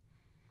you home.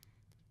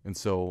 And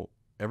so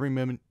every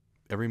minute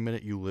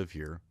you live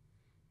here,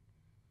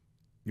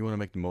 you want to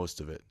make the most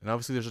of it. And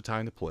obviously there's a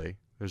time to play.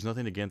 There's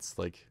nothing against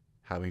like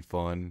having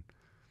fun,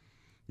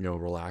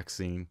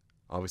 relaxing.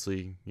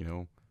 Obviously,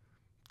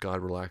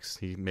 God relaxed.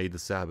 He made the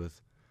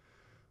Sabbath.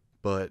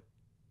 But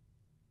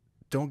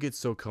don't get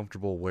so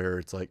comfortable where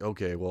it's like,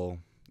 okay, well,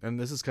 and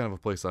this is kind of a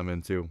place I'm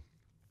in too,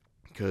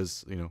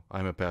 because,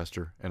 I'm a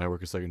pastor and I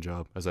work a second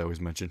job, as I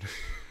always mention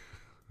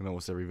in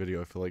almost every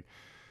video, I feel like.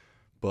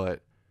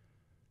 But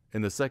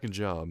in the second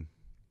job,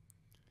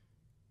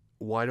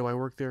 why do I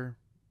work there?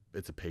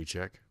 It's a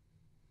paycheck.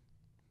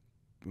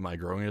 Am I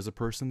growing as a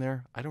person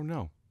there? I don't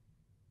know.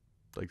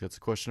 Like, that's a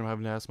question I'm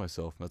having to ask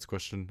myself. That's a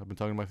question I've been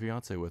talking to my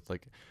fiance with.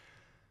 Like,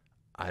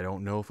 I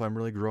don't know if I'm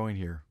really growing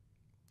here.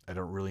 I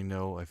don't really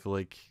know. I feel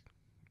like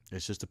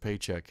it's just a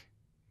paycheck.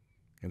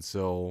 And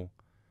so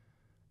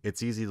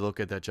it's easy to look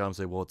at that job and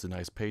say, well, it's a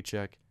nice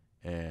paycheck,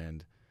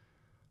 and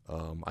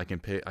I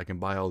can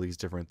buy all these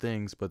different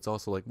things. But it's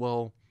also like,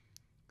 well,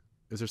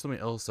 is there something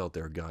else out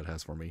there God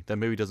has for me that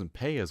maybe doesn't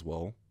pay as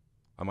well?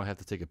 I might have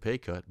to take a pay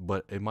cut,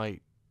 but it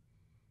might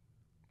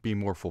be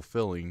more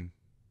fulfilling,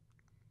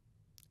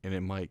 and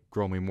it might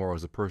grow me more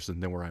as a person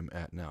than where I'm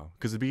at now.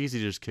 Because it'd be easy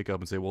to just kick up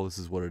and say, well, this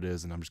is what it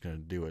is, and I'm just going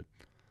to do it.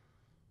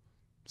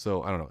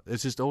 So, I don't know.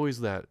 It's just always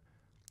that,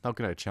 how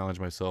can I challenge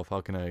myself?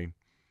 How can I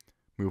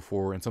move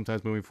forward? And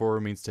sometimes moving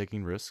forward means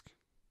taking risk.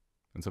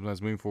 And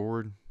sometimes moving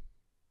forward,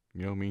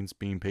 means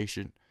being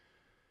patient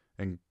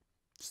and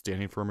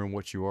standing firm in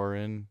what you are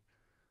in.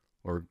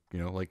 Or,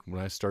 like when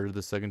I started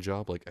the second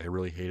job, like I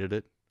really hated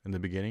it in the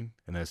beginning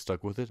and I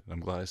stuck with it. And I'm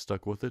glad I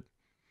stuck with it.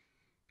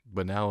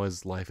 But now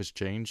as life has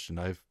changed and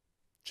I've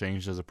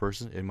changed as a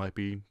person, it might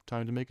be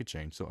time to make a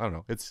change. So I don't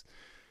know. It's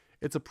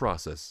a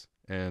process.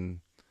 And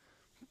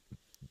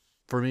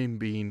for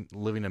me,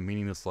 living a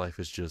meaningless life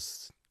is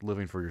just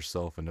living for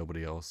yourself and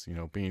nobody else.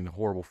 Being a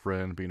horrible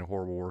friend, being a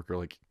horrible worker,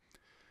 like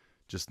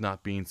just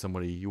not being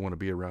somebody you want to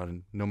be around,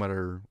 and no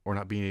matter, or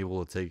not being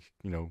able to take,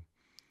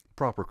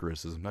 proper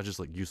criticism, not just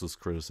like useless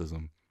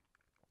criticism,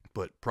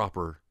 but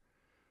proper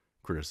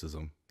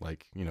criticism.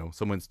 Like,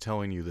 someone's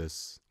telling you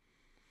this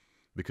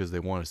because they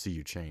want to see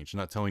you change,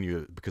 not telling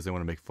you because they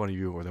want to make fun of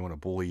you or they want to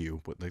bully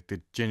you, but like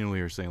they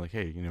genuinely are saying like,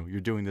 hey, you're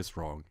doing this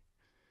wrong,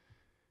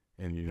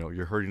 and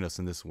you're hurting us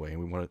in this way,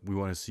 and we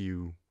want to see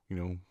you,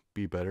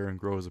 be better and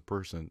grow as a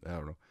person. I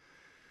don't know.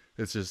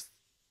 It's just,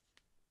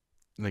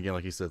 and again,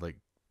 like he said, like,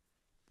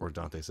 or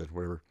Dante said,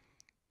 whatever,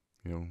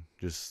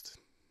 just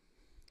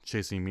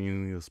chasing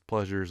meaningless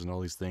pleasures and all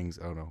these things.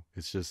 I don't know.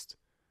 It's just,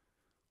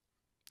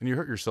 and you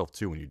hurt yourself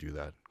too when you do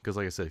that. Because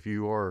like I said, if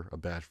you are a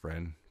bad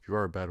friend, if you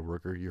are a bad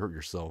worker, you hurt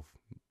yourself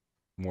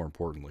more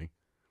importantly.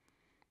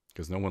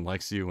 Because no one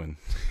likes you and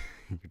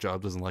your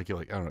job doesn't like you.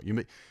 Like, I don't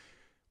know.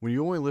 When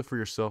you only live for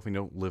yourself and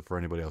you don't live for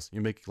anybody else,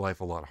 you make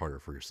life a lot harder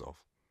for yourself.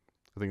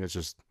 I think that's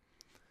just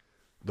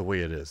the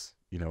way it is.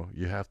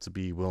 You have to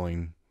be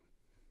willing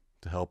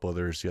to help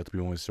others. You have to be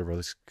willing to serve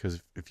others.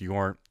 Because if you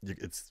aren't,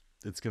 it's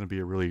going to be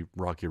a really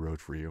rocky road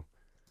for you.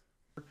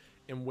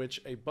 In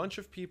which a bunch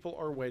of people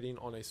are waiting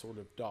on a sort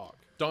of dock.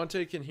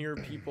 Dante can hear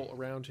people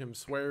around him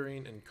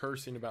swearing and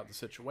cursing about the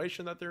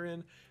situation that they're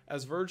in,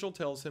 as Virgil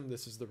tells him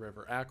this is the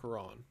river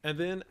Acheron. And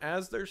then,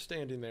 as they're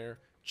standing there,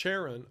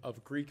 Charon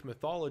of Greek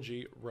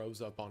mythology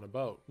rows up on a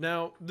boat.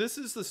 Now, this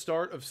is the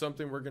start of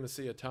something we're going to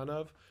see a ton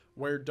of,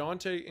 where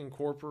Dante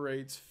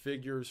incorporates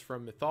figures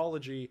from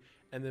mythology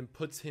and then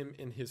puts him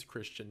in his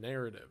Christian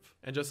narrative.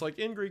 And just like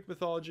in Greek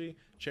mythology,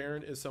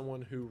 Charon is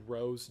someone who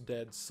rows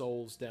dead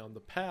souls down the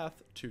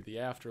path to the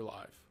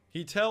afterlife.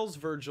 He tells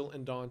Virgil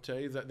and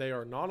Dante that they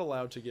are not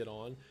allowed to get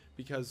on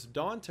because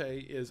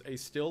Dante is a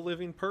still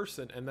living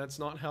person and that's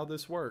not how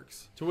this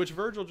works. To which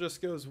Virgil just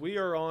goes, "We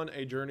are on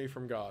a journey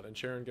from God." And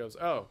Charon goes,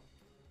 "Oh,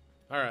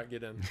 all right,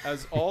 get in."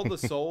 As all the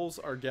souls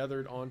are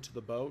gathered onto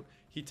the boat,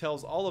 he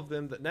tells all of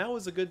them that now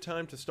is a good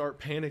time to start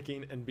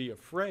panicking and be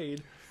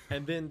afraid,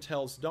 and then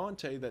tells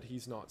Dante that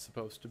he's not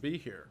supposed to be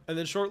here. And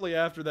then shortly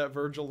after that,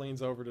 Virgil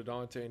leans over to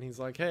Dante and he's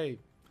like, "Hey,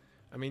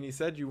 he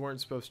said you weren't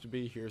supposed to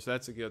be here, so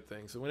that's a good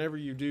thing. So whenever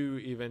you do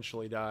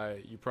eventually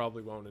die, you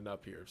probably won't end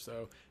up here.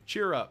 So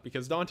cheer up,"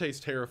 because Dante's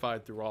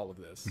terrified through all of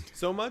this.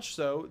 So much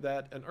so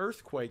that an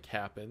earthquake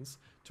happens,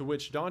 to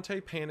which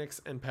Dante panics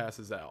and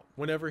passes out.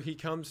 Whenever he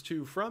comes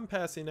to from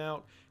passing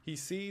out, he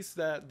sees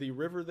that the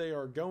river they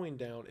are going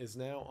down is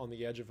now on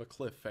the edge of a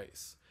cliff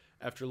face.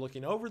 After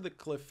looking over the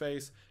cliff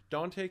face,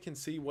 Dante can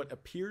see what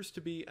appears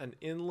to be an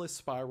endless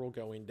spiral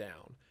going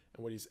down.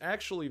 And what he's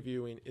actually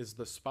viewing is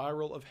the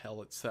spiral of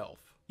hell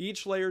itself.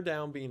 Each layer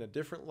down being a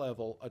different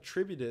level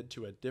attributed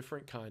to a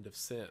different kind of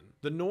sin.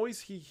 The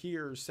noise he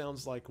hears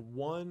sounds like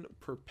one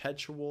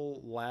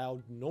perpetual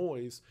loud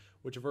noise,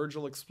 which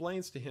Virgil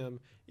explains to him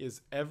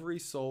is every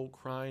soul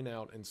crying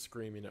out and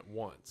screaming at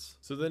once.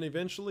 So then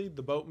eventually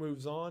the boat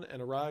moves on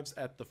and arrives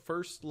at the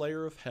first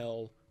layer of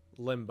hell,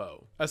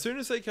 Limbo. As soon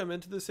as they come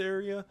into this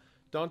area,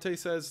 Dante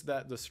says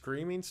that the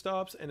screaming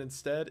stops and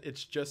instead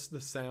it's just the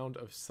sound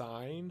of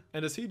sighing,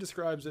 and as he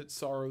describes it,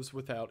 sorrows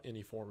without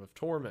any form of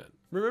torment.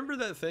 Remember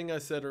that thing I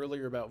said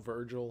earlier about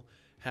Virgil,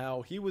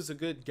 how he was a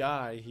good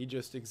guy, he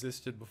just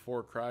existed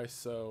before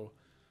Christ, so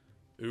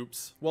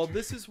oops. Well,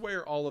 this is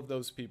where all of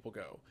those people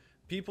go.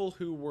 People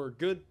who were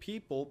good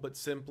people but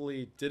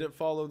simply didn't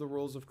follow the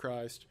rules of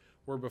Christ,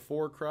 were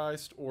before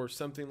Christ, or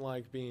something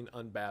like being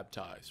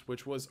unbaptized,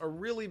 which was a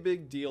really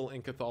big deal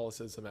in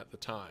Catholicism at the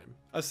time.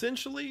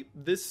 Essentially,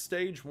 this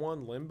stage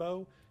 1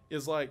 limbo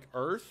is like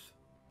Earth,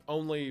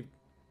 only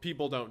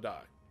people don't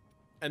die.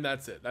 And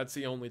that's it. That's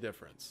the only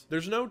difference.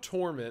 There's no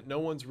torment. No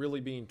one's really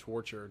being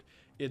tortured.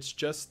 It's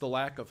just the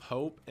lack of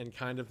hope and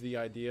kind of the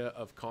idea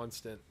of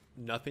constant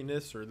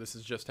nothingness, or this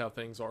is just how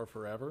things are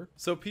forever.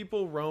 So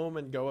people roam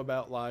and go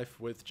about life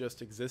with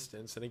just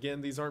existence. And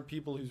again, these aren't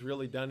people who's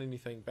really done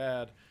anything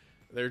bad.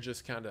 They're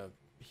just kind of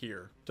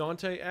here.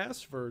 Dante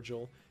asked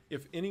Virgil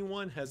if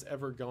anyone has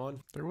ever gone.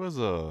 There was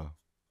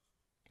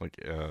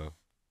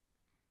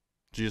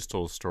Jesus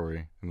told a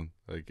story, and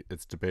like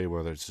it's debated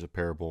whether it's a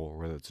parable or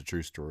whether it's a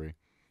true story.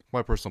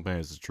 My personal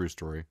opinion is it's a true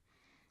story.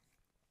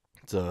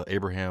 It's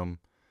Abraham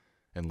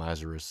and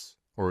Lazarus,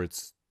 or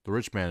it's the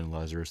rich man and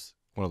Lazarus,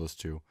 one of those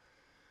two.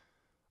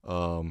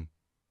 But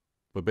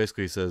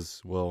basically he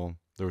says, well,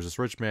 there was this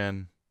rich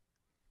man,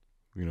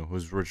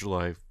 whose rich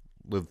life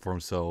lived for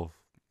himself.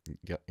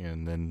 Yeah,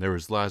 and then there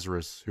was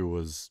Lazarus, who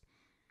was,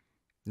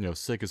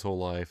 sick his whole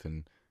life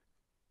and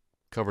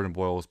covered in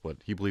boils,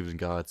 but he believed in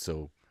God,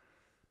 so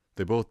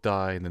they both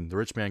die, and then the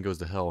rich man goes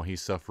to hell, and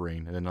he's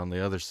suffering, and then on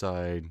the other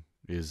side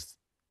is,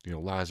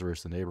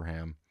 Lazarus and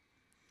Abraham,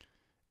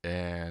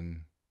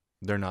 and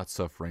they're not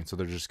suffering, so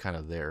they're just kind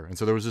of there. And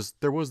so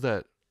there was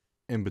that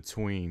in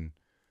between.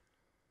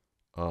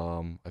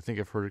 I think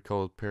I've heard it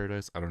called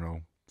paradise. I don't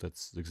know if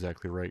that's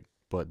exactly right,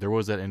 but there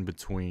was that in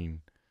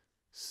between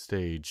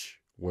stage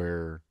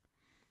where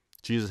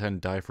Jesus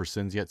hadn't died for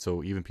sins yet,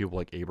 so even people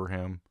like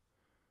Abraham,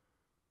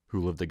 who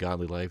lived a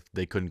godly life,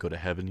 they couldn't go to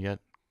heaven yet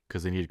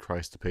because they needed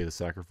Christ to pay the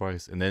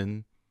sacrifice, and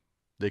then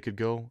they could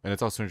go. And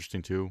it's also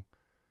interesting too,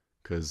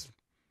 because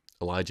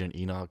Elijah and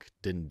Enoch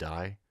didn't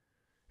die,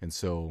 and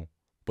so,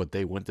 but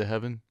they went to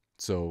heaven.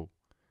 So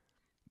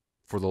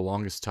for the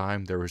longest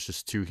time, there was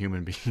just two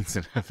human beings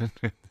in heaven.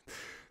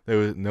 There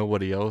was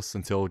nobody else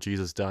until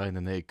Jesus died, and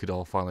then they could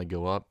all finally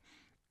go up.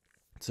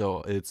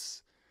 So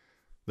it's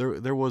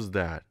there was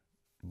that,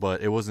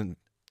 but it wasn't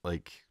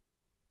like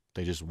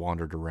they just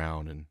wandered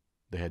around and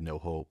they had no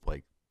hope.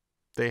 Like,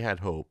 they had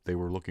hope. They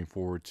were looking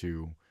forward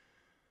to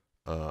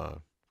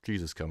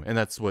Jesus coming. And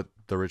that's what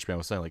the rich man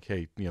was saying. Like,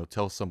 hey,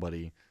 tell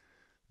somebody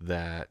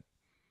that,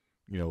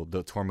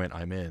 the torment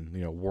I'm in,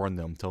 warn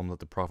them, tell them that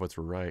the prophets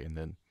were right. And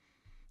then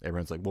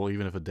everyone's like, well,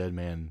 even if a dead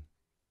man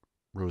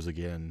rose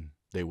again,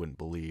 they wouldn't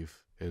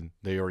believe. And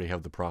they already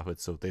have the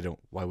prophets, so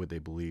why would they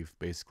believe,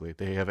 basically?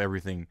 They have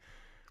everything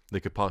they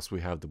could possibly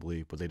have to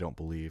believe, but they don't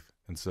believe.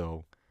 And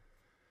so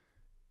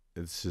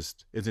it's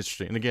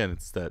interesting. And again,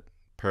 it's that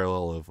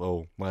parallel of,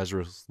 oh,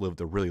 Lazarus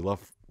lived a really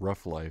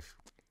rough life,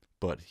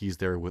 but he's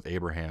there with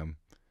Abraham.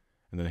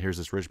 And then here's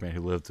this rich man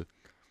who lived,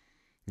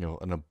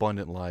 an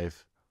abundant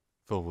life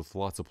filled with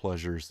lots of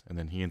pleasures, and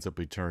then he ends up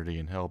eternity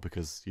in hell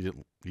because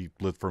he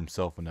lived for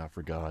himself and not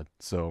for God.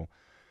 So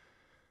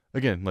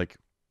again, like,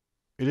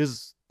 it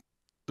is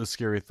a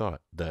scary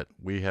thought that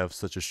we have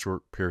such a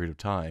short period of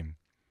time,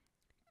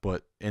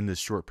 but in this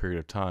short period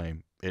of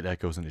time, it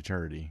echoes in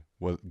eternity,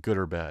 whether good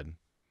or bad.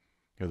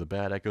 The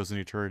bad echoes in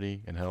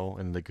eternity in hell,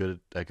 and the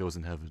good echoes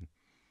in heaven.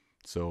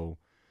 So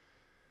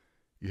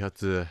you have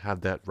to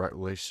have that right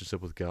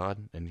relationship with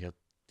God, and you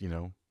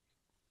have,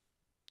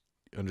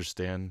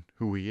 understand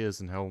who He is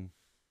and how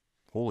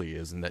holy He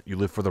is, and that you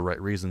live for the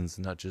right reasons,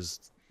 not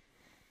just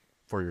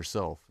for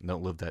yourself, and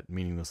don't live that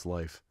meaningless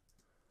life.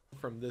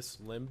 From this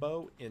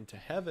limbo into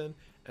heaven,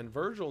 and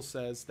Virgil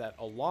says that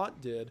a lot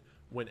did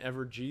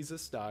whenever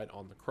Jesus died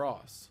on the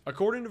cross.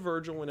 According to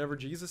Virgil, whenever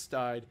Jesus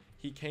died,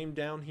 he came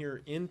down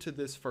here into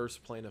this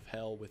first plane of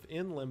hell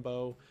within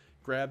limbo,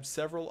 grabbed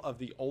several of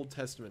the Old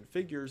Testament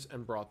figures,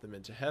 and brought them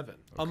into heaven.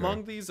 Okay.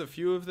 Among these, a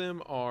few of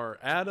them are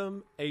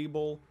Adam,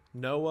 Abel,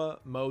 Noah,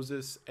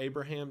 Moses,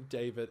 Abraham,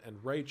 David,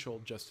 and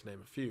Rachel, just to name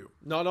a few.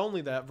 Not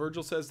only that,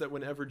 Virgil says that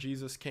whenever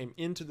Jesus came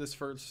into this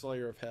first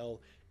layer of hell,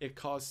 it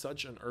caused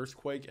such an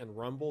earthquake and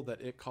rumble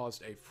that it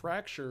caused a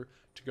fracture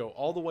to go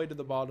all the way to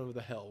the bottom of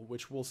the hell,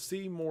 which we'll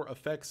see more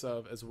effects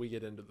of as we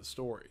get into the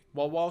story.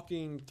 While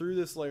walking through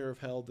this layer of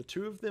hell, the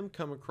two of them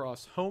come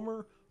across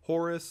Homer,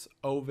 Horace,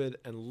 Ovid,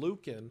 and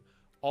Lucan,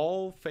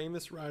 all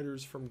famous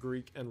writers from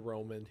Greek and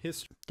Roman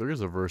history. There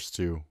is a verse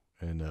too,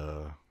 in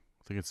I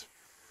think it's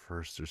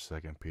 1st or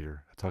 2nd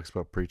Peter. It talks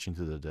about preaching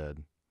to the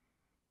dead.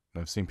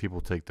 And I've seen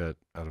people take that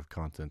out of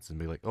context and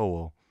be like, oh,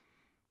 well,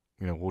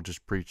 we'll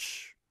just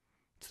preach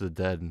to the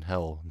dead in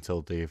hell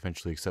until they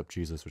eventually accept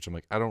Jesus, which I'm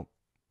like, I don't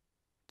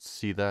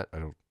see that.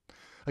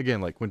 Again,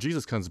 like, when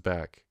Jesus comes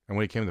back, and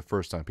when he came the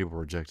first time, people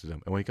rejected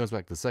him. And when he comes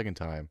back the second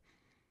time,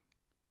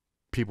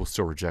 people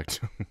still reject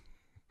him.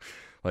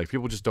 Like,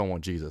 people just don't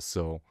want Jesus.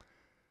 So,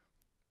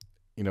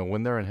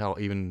 when they're in hell,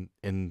 even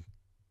in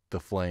the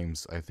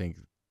flames, I think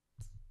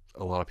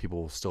a lot of people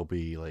will still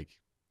be like,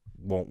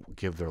 won't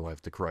give their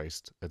life to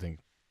Christ. I think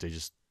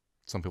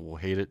some people will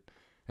hate it,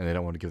 and they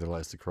don't want to give their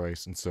lives to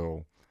Christ. And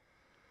so,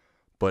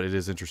 but it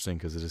is interesting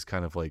because it is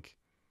kind of like,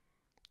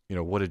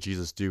 what did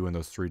Jesus do in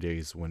those 3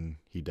 days when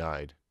he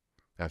died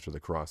after the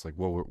cross? Like,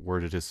 where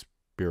did his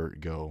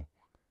spirit go?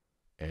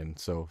 And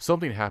so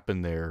something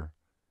happened there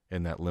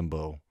in that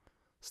limbo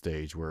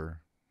stage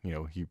where,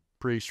 he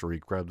preached, or he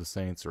grabbed the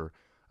saints, or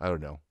I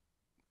don't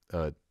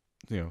know.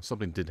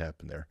 Something did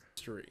happen there.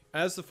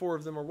 As the four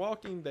of them are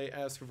walking, they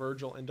ask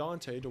Virgil and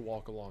Dante to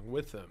walk along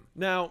with them.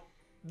 Now,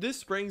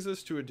 this brings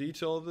us to a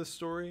detail of this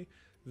story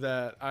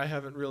that I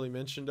haven't really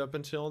mentioned up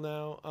until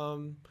now,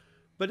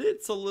 but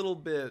it's a little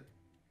bit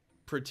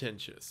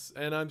pretentious,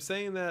 and I'm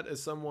saying that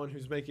as someone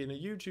who's making a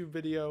YouTube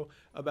video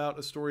about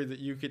a story that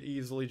you could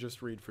easily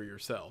just read for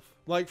yourself.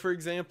 Like, for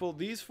example,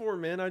 these four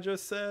men I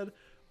just said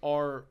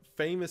are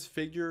famous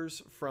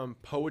figures from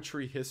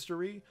poetry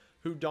history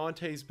who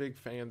Dante's big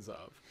fans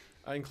of,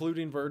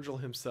 including Virgil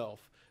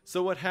himself.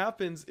 So what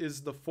happens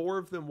is the four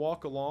of them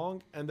walk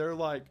along and they're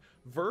like,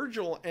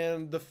 Virgil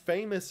and the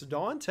famous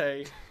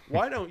Dante,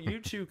 why don't you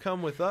two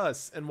come with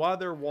us? And while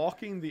they're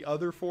walking, the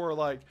other four are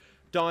like,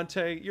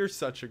 Dante, you're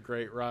such a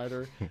great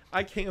writer.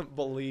 I can't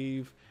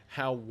believe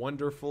how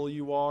wonderful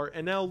you are.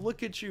 And now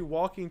look at you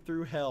walking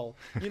through hell.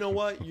 You know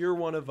what? You're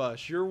one of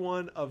us. You're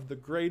one of the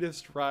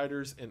greatest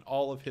writers in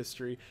all of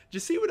history. Do you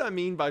see what I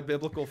mean by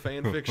biblical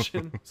fan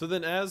fiction? So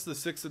then as the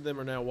six of them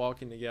are now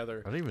walking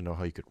together. I don't even know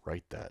how you could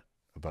write that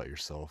about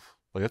yourself.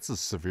 Like, that's a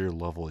severe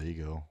level of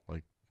ego.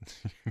 Like,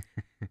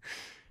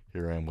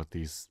 here I am with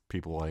these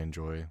people I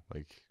enjoy.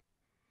 Like,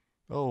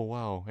 oh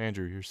wow,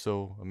 Andrew, you're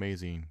so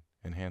amazing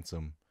and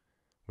handsome.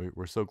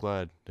 We're so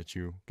glad that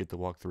you get to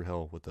walk through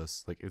hell with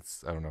us. Like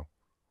it's, I don't know.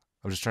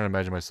 I'm just trying to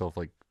imagine myself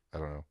like, I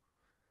don't know.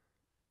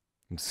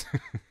 It's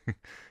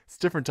a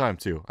different time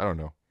too. I don't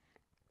know.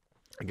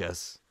 I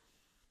guess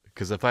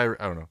because if I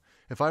don't know,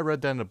 if I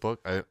read that in a book,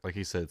 I like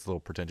he said it's a little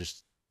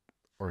pretentious,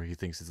 or he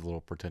thinks it's a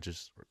little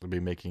pretentious to be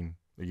making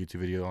a YouTube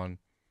video on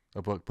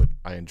a book, but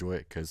I enjoy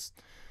it because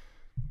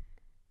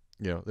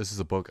this is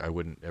a book I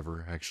wouldn't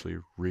ever actually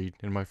read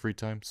in my free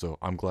time. So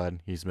I'm glad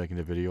he's making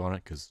a video on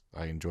it because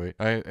I enjoy it.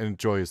 I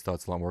enjoy his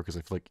thoughts a lot more because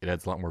I feel like it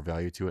adds a lot more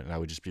value to it, and I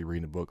would just be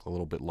reading a book a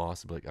little bit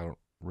lost and be like, I don't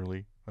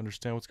really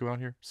understand what's going on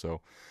here.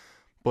 So,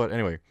 but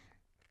anyway,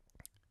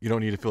 you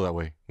don't need to feel that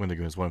way,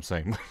 Wendigoon, is what I'm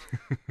saying.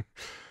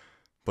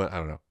 But I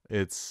don't know.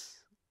 It's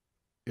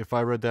if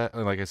I read that,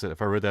 and like I said,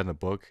 if I read that in a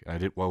book,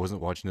 and I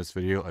wasn't watching this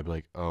video, I'd be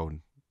like, oh,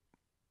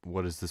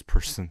 what is this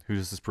person? Who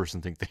does this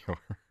person think they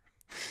are?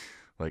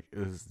 Like,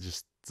 it's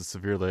just the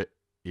severe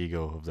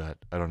ego of that.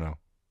 I don't know.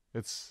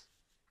 I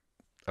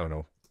don't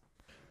know.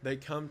 They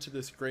come to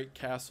this great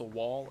castle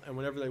wall, and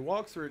whenever they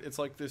walk through it, it's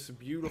like this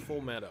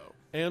beautiful meadow.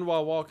 And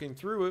while walking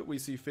through it, we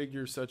see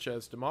figures such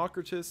as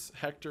Democritus,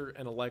 Hector,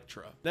 and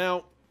Electra.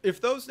 Now, if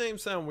those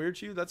names sound weird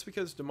to you, that's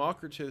because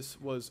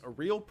Democritus was a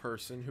real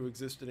person who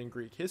existed in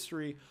Greek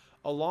history,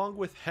 along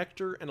with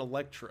Hector and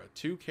Electra,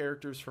 two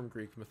characters from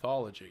Greek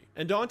mythology.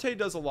 And Dante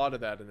does a lot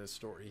of that in this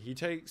story. He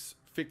takes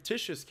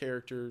fictitious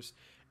characters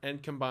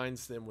and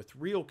combines them with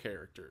real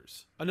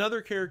characters.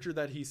 Another character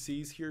that he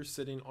sees here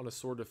sitting on a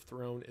sort of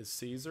throne is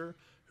Caesar,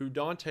 who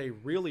Dante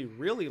really,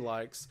 really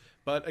likes,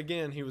 but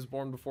again, he was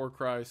born before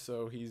Christ,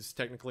 so he's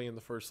technically in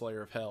the first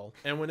layer of hell.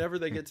 And whenever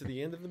they get to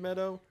the end of the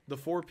meadow, the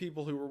four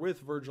people who were with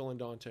Virgil and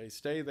Dante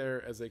stay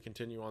there as they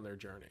continue on their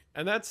journey.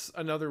 And that's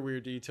another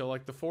weird detail,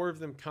 like the four of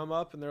them come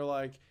up and they're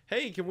like,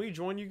 hey, can we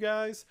join you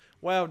guys?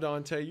 Wow,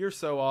 Dante, you're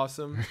so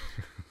awesome.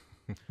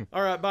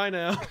 All right, bye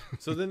now.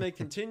 So then they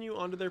continue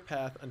onto their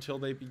path until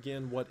they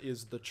begin what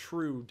is the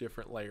true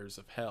different layers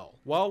of hell.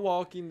 While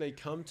walking, they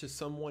come to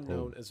someone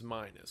known as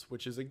Minos,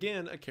 which is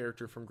again a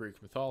character from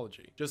Greek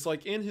mythology. Just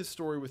like in his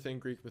story within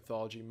Greek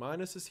mythology,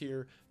 Minos is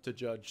here to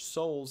judge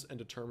souls and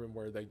determine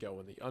where they go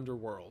in the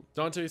underworld.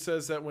 Dante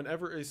says that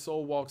whenever a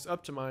soul walks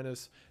up to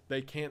Minos,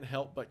 they can't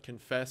help but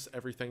confess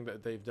everything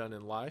that they've done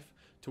in life,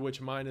 to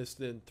which Minos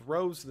then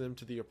throws them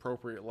to the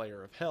appropriate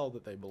layer of hell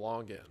that they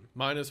belong in.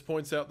 Minos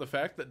points out the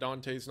fact that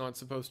Dante's not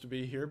supposed to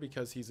be here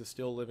because he's a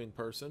still living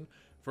person.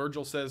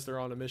 Virgil says they're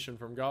on a mission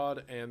from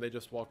God, and they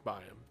just walk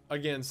by him.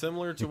 Again,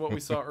 similar to what we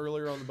saw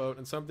earlier on the boat,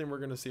 and something we're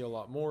going to see a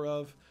lot more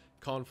of,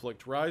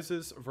 conflict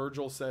rises.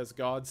 Virgil says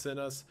God sent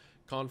us.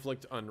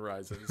 Conflict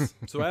unrises.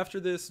 So after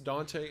this,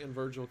 Dante and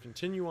Virgil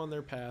continue on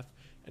their path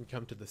and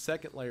come to the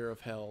second layer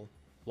of hell,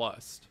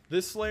 lust.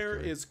 This layer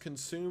is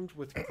consumed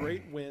with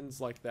great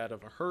winds like that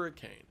of a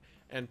hurricane,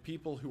 and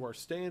people who are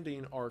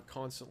standing are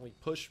constantly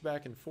pushed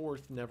back and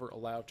forth, never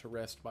allowed to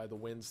rest by the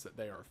winds that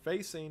they are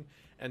facing,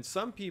 and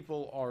some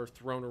people are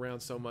thrown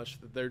around so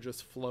much that they're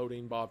just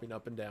floating, bobbing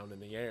up and down in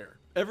the air.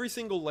 Every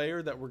single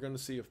layer that we're going to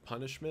see of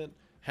punishment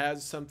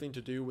has something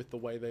to do with the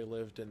way they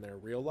lived in their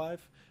real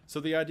life. So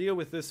the idea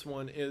with this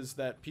one is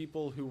that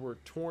people who were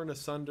torn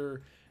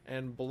asunder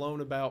and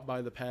blown about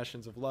by the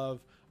passions of love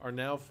are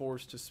now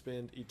forced to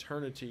spend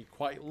eternity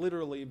quite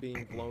literally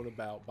being blown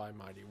about by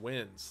mighty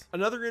winds.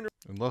 And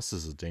lust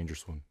is a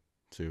dangerous one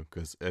too,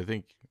 because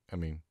I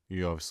mean,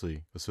 you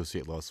obviously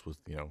associate lust with,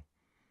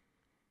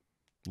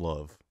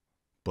 love,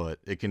 but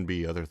it can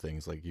be other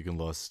things. Like you can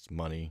lust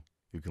money,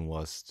 you can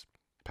lust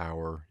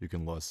power, you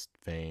can lust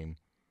fame.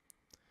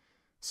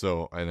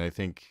 So, and I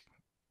think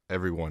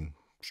everyone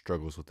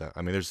struggles with that.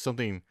 I mean, there's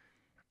something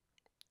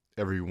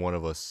every one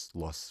of us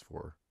lusts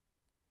for.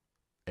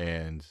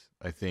 And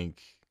I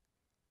think,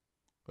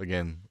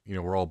 again,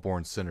 we're all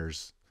born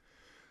sinners,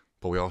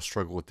 but we all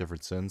struggle with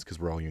different sins because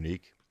we're all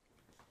unique.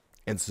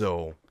 And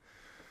so,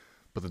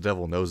 but the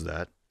devil knows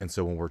that. And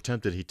so when we're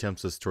tempted, he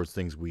tempts us towards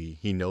things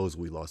he knows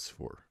we lust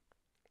for.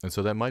 And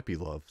so that might be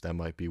love, that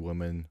might be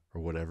women or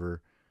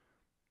whatever,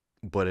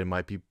 but it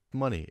might be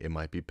money, it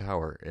might be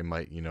power, it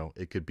might,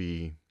 it could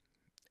be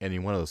any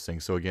one of those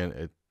things. So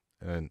again,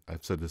 and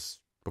I've said this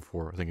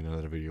before, I think in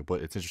another video,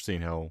 but it's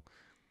interesting how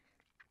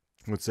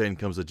when Satan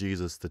comes to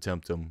Jesus to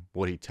tempt him,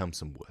 what he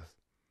tempts him with.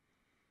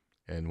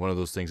 And one of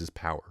those things is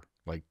power.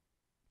 Like,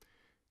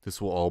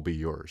 this will all be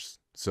yours.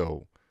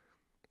 So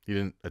he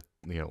didn't,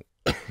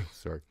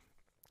 sorry,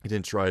 he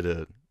didn't try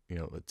to,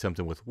 tempt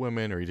him with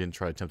women, or he didn't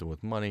try to tempt him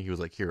with money. He was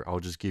like, here, I'll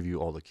just give you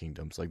all the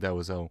kingdoms. Like, that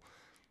was how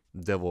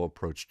the devil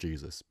approached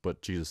Jesus.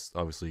 But Jesus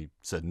obviously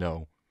said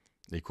no.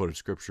 He quoted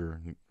scripture.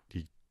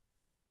 He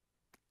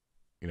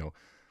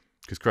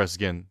because Christ,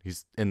 again,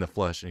 he's in the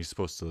flesh and he's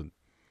supposed to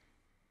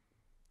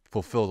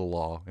fulfill the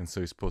law. And so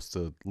he's supposed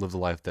to live the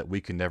life that we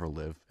can never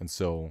live. And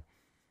so,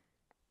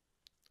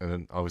 and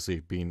then obviously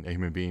being a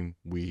human being,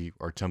 we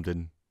are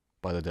tempted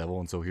by the devil.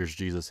 And so here's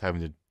Jesus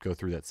having to go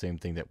through that same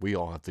thing that we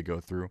all have to go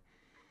through.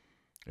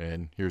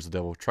 And here's the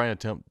devil trying to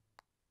tempt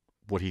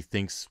what he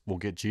thinks will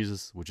get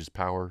Jesus, which is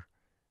power.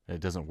 And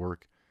it doesn't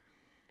work.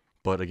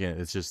 But again,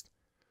 it's just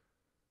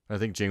I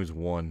think James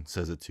 1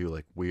 says it too.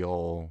 Like, we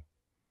all,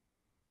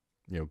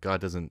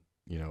 God doesn't,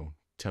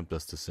 tempt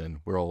us to sin.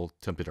 We're all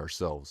tempted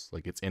ourselves.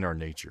 Like, it's in our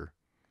nature.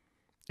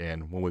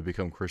 And when we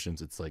become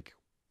Christians, it's like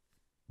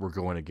we're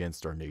going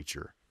against our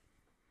nature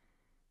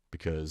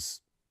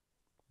because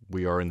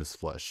we are in this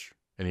flesh.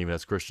 And even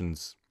as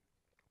Christians,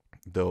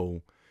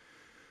 though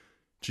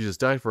Jesus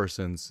died for our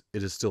sins,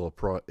 it is still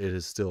it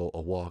is still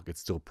a walk.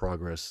 It's still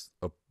progress.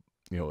 A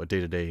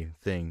day-to-day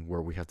thing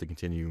where we have to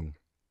continue,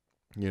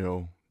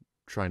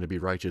 trying to be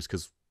righteous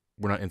because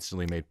we're not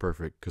instantly made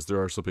perfect. Because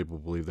there are some people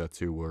who believe that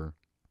too, where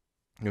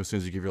as soon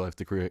as you give your life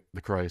to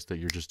Christ, that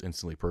you're just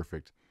instantly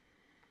perfect.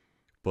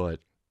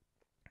 But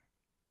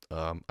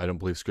I don't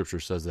believe Scripture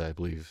says that. I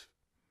believe,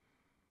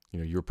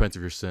 you repent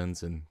of your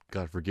sins and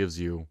God forgives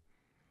you,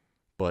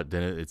 but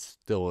then it's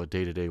still a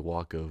day-to-day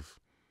walk of,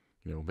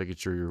 making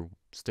sure you're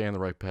staying on the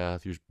right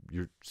path.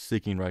 You're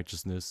seeking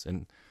righteousness,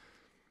 and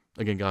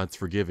again, God's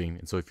forgiving.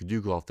 And so if you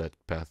do go off that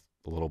path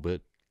a little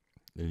bit,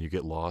 and you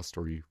get lost,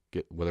 or you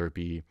get, whether it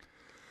be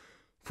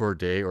for a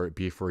day or it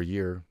be for a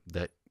year,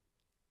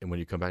 and when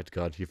you come back to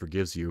God, He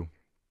forgives you.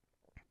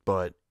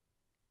 But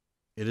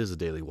it is a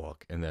daily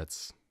walk, and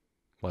that's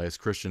why as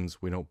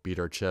Christians we don't beat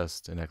our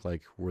chest and act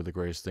like we're the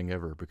greatest thing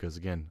ever. Because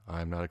again,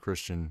 I'm not a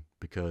Christian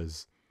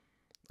because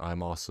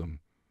I'm awesome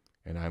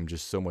and I'm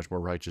just so much more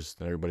righteous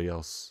than everybody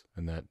else,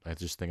 and that I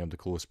just think I'm the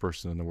coolest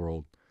person in the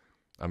world.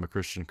 I'm a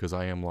Christian because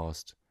I am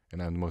lost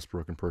and I'm the most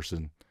broken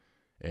person,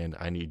 and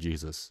I need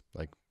Jesus.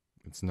 Like,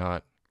 it's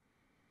not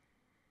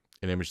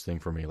an image thing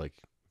for me. Like,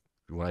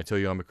 when I tell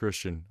you I'm a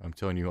Christian, I'm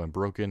telling you I'm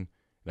broken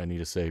and I need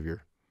a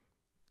Savior,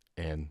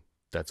 and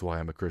that's why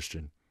I'm a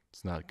Christian.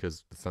 It's not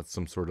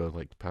some sort of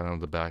like pat on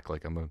the back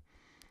like I'm a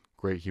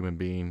great human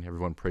being,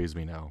 everyone praise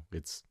me now.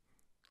 It's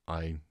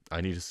I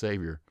need a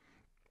Savior.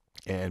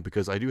 And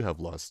because I do have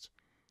lust,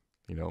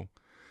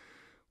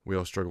 we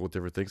all struggle with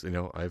different things.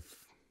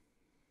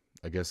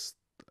 I guess,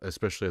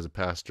 especially as a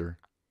pastor,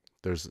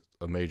 there's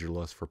a major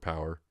lust for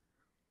power.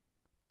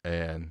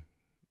 And,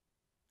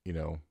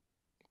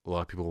 a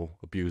lot of people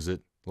abuse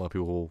it. A lot of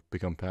people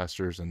become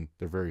pastors and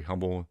they're very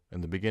humble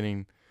in the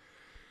beginning.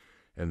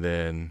 And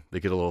then they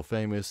get a little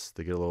famous,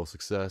 they get a little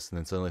success, and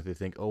then suddenly they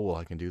think, oh, well,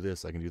 I can do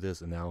this.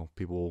 And now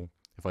people,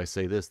 if I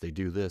say this, they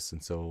do this.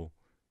 And so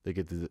they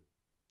get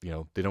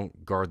they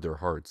don't guard their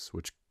hearts,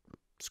 which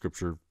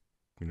Scripture,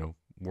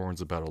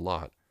 warns about a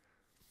lot.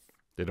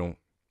 They don't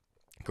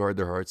guard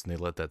their hearts, and they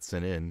let that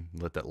sin in,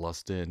 let that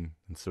lust in,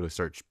 and so they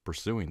start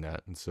pursuing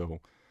that. And so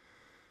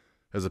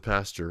as a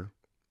pastor,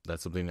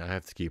 that's something I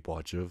have to keep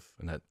watch of,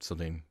 and that's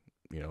something,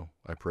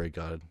 I pray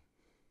God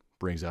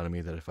brings out of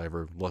me, that if I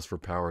ever lust for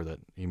power, that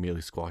He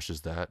immediately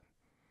squashes that.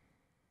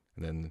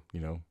 And then,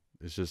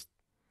 it's just,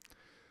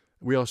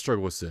 we all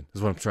struggle with sin,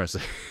 is what I'm trying to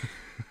say.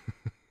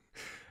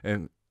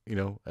 And,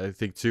 I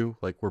think too,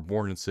 like, we're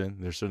born in sin.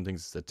 There's certain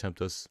things that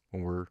tempt us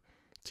when we're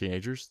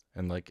teenagers,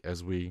 and like,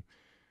 as we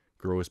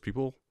grow as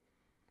people,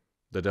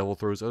 the devil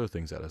throws other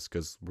things at us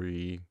because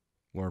we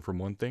learn from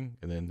one thing,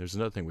 and then there's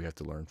another thing we have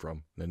to learn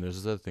from, and then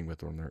there's another thing we have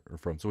to learn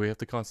from. So we have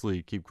to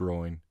constantly keep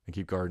growing and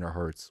keep guarding our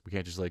hearts. We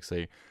can't just like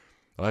say,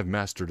 I've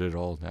mastered it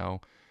all now,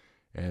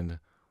 and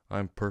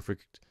I'm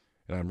perfect,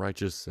 and I'm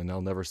righteous, and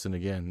I'll never sin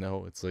again.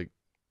 No, it's like,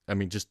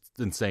 just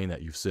in saying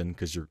that you've sinned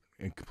because you're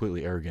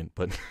completely arrogant,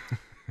 but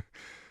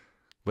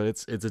but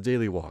it's a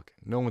daily walk.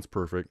 No one's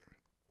perfect.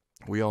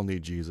 We all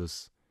need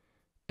Jesus,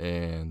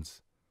 and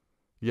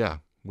yeah,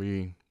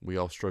 we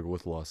all struggle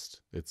with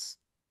lust.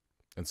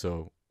 And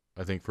so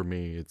I think for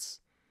me, it's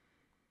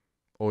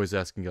always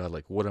asking God,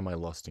 like, what am I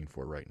lusting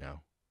for right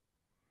now?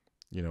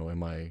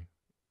 Am I,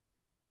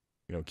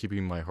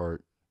 keeping my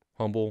heart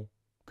humble?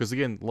 Because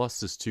again,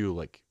 lust is too,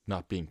 like,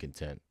 not being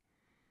content.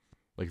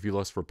 Like, if you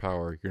lust for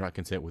power, you're not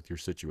content with your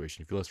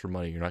situation. If you lust for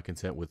money, you're not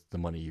content with the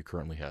money you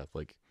currently have.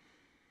 Like,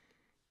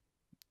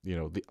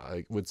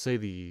 I would say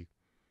the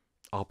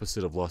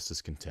opposite of lust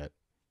is content.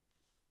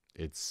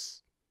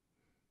 It's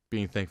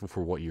being thankful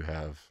for what you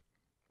have,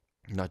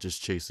 not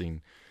just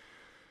chasing,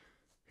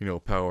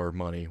 power,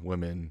 money,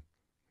 women,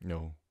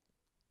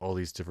 all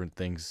these different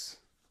things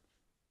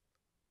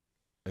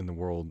in the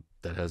world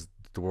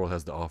the world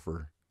has to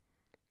offer.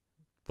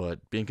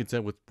 But being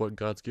content with what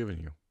God's given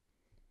you,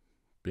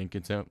 being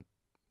content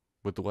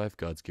with the life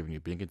God's given you,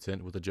 being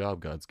content with the job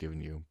God's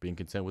given you, being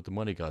content with the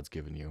money God's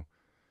given you,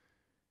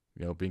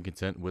 being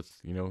content with,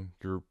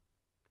 your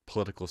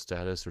political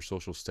status or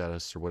social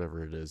status or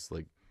whatever it is.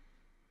 Like,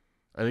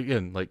 and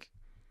again, like,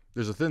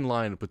 there's a thin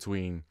line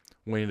between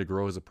wanting to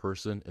grow as a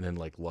person and then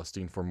like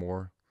lusting for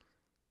more.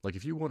 Like,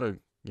 if you want to,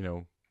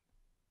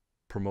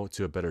 promote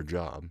to a better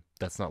job,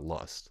 that's not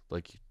lust.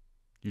 Like,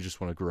 you just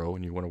want to grow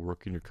and you want to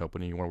work in your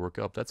company, you want to work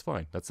up, that's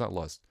fine. That's not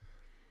lust.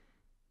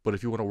 But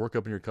if you want to work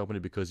up in your company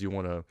because you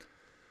want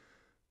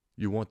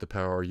the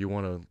power, you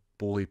want to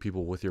bully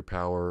people with your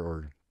power,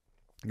 or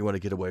you want to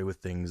get away with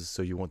things,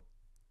 so you want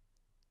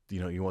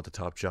the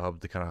top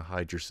job to kind of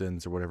hide your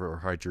sins or whatever, or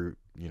hide your,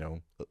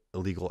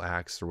 illegal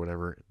acts or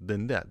whatever,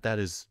 then that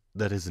is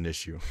an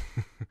issue.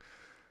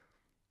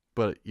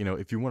 But, you know,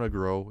 if you want to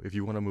grow, if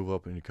you want to move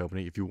up in your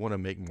company, if you want to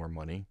make more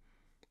money,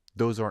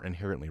 those aren't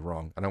inherently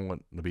wrong. I don't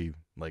want to be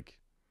like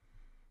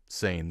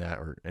saying that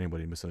or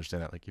anybody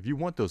misunderstand that. Like, if you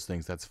want those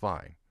things, that's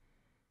fine.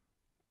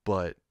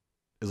 But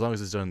as long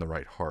as it's done in the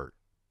right heart,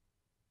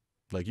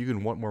 like, you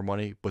can want more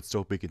money, but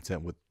still be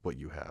content with what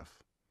you have.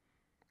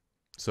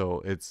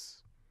 So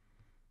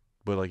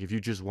but like, if you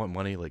just want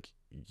money, like,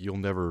 you'll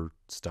never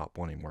stop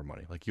wanting more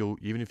money. Like,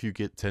 even if you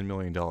get $10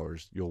 million,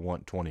 you'll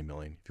want 20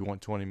 million. If you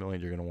want 20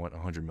 million, you're gonna want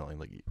 100 million.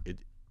 Like,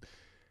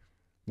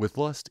 with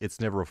lust, it's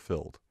never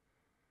filled.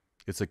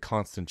 It's a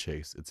constant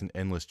chase. It's an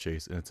endless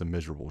chase, and it's a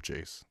miserable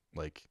chase.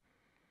 Like,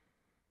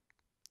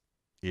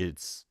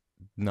 it's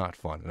not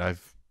fun. And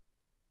I've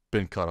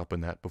been caught up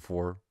in that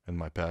before in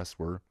my past,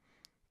 where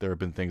there have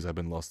been things I've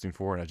been lusting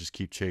for, and I just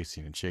keep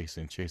chasing and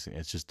chasing and chasing.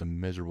 It's just a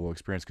miserable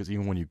experience, because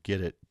even when you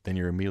get it, then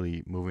you're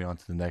immediately moving on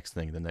to the next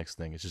thing, the next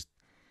thing.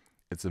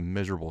 It's a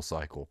miserable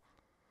cycle.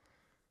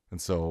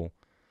 And so,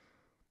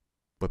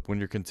 but when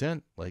you're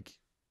content, like,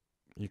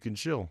 you can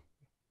chill,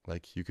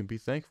 like, you can be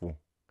thankful,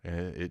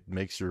 and it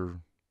makes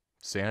your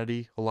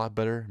sanity a lot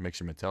better,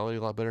 makes your mentality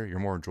a lot better. You're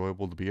more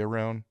enjoyable to be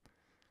around,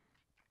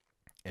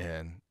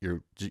 and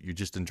you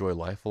just enjoy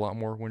life a lot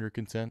more when you're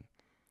content.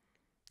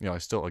 You know, I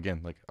still,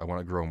 again, like, I want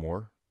to grow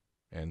more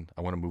and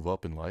I want to move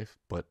up in life,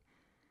 but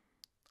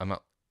I'm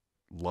not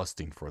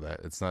lusting for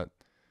that. It's not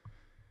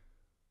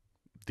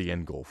the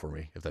end goal for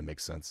me, if that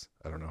makes sense.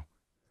 I don't know.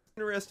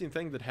 Interesting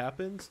thing that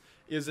happens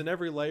is in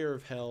every layer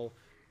of hell,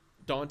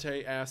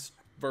 Dante asks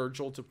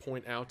Virgil to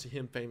point out to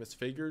him famous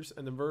figures,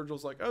 and then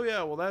Virgil's like, oh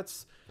yeah, well,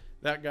 that's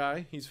that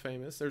guy, he's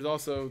famous. There's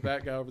also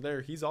that guy over there,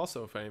 he's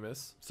also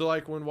famous. So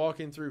like, when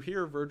walking through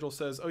here, Virgil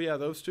says, oh yeah,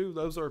 those two,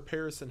 those are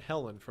Paris and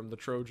Helen from the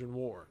Trojan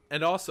War.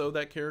 And also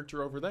that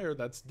character over there,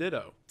 that's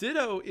Ditto.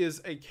 Ditto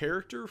is a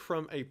character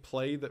from a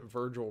play that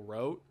Virgil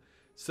wrote.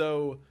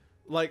 So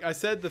like I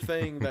said, the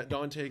thing that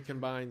Dante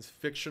combines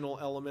fictional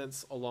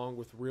elements along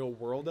with real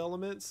world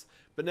elements,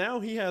 but now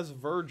he has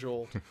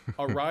Virgil,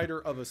 a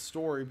writer of a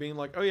story, being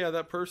like, oh yeah,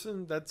 that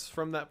person, that's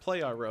from that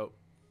play I wrote.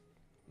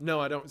 No,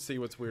 I don't see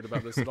what's weird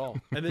about this at all.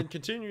 And then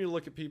continuing to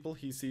look at people,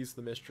 he sees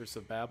the Mistress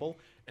of Babel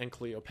and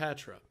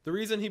Cleopatra. The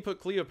reason he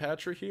put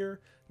Cleopatra here,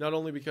 not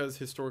only because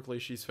historically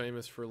she's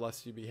famous for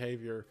lusty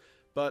behavior,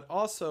 but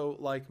also,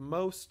 like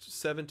most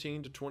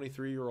 17 to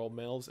 23-year-old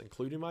males,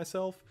 including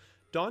myself,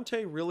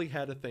 Dante really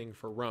had a thing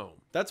for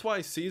Rome. That's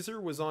why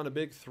Caesar was on a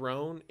big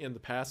throne in the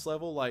past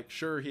level. Like,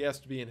 sure, he has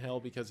to be in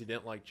hell because he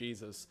didn't like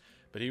Jesus,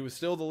 but he was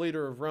still the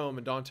leader of Rome,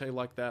 and Dante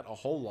liked that a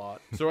whole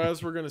lot. So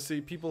as we're going to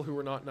see, people who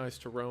were not nice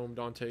to Rome,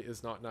 Dante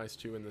is not nice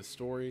to in this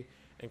story.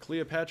 And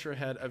Cleopatra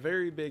had a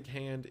very big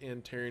hand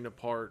in tearing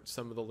apart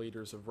some of the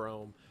leaders of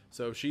Rome,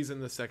 so she's in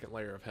the second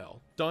layer of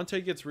hell.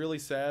 Dante gets really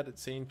sad at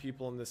seeing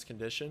people in this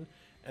condition,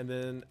 and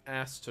then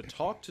asks to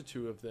talk to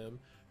two of them,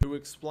 who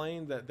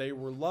explained that they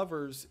were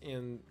lovers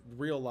in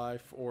real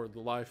life, or the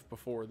life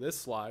before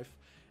this life,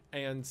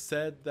 and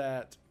said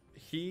that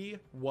he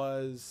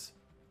was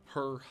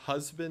her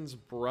husband's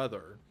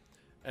brother,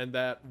 and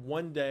that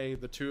one day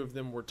the two of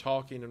them were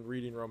talking and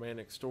reading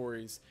romantic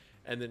stories,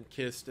 and then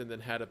kissed and then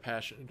had a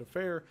passionate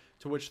affair,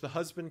 to which the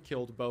husband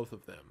killed both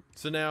of them.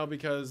 So now,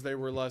 because they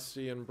were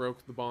lusty and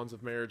broke the bonds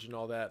of marriage and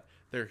all that,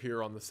 they're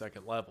here on the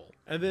second level.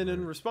 And then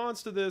in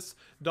response to this,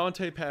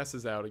 Dante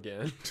passes out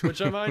again,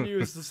 which I mind you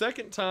is the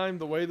second time.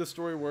 The way the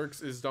story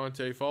works is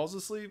Dante falls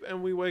asleep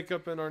and we wake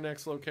up in our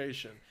next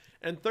location.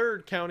 And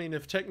third, counting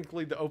if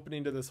technically the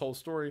opening to this whole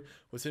story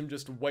was him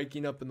just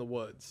waking up in the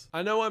woods.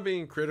 I know I'm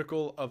being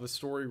critical of a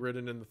story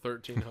written in the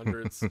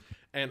 1300s,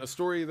 and a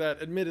story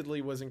that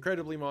admittedly was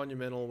incredibly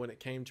monumental when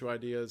it came to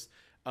ideas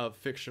of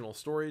fictional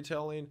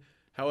storytelling.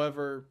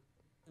 However,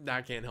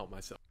 I can't help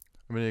myself.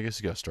 I mean, I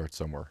guess you gotta start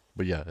somewhere.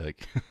 But yeah,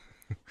 like,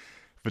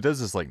 if it does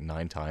this like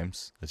 9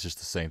 times, it's just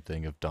the same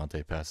thing. If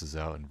Dante passes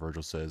out and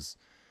Virgil says,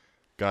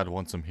 God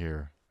wants him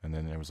here, and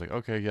then everyone's like,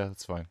 okay, yeah,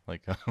 that's fine.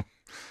 Like,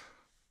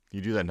 you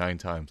do that 9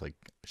 times, like,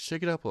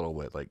 shake it up a little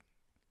bit. Like,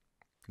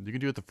 you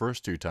can do it the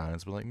first 2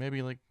 times, but like,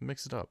 maybe like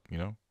mix it up, you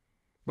know?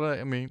 But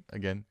I mean,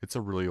 again, it's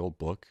a really old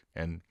book,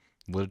 and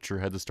literature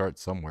had to start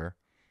somewhere.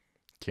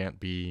 Can't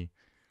be,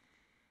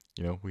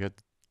 you know,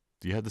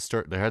 you had to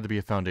start, there had to be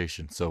a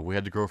foundation, so we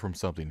had to grow from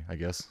something, I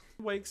guess.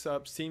 He wakes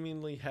up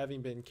seemingly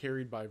having been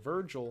carried by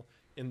Virgil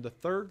in the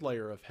third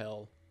layer of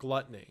hell,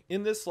 gluttony.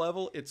 In this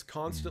level, it's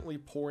constantly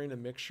pouring a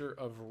mixture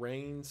of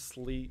rain,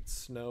 sleet,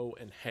 snow,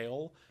 and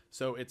hail.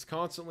 So it's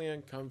constantly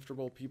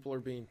uncomfortable. People are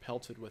being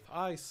pelted with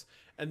ice.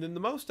 And then the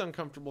most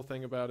uncomfortable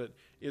thing about it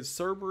is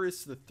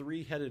Cerberus, the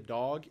 3-headed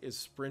dog, is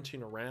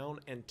sprinting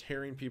around and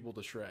tearing people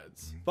to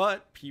shreds.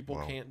 But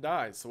people can't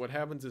die. So what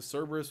happens is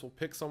Cerberus will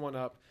pick someone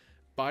up,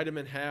 bite him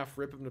in half,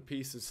 rip him to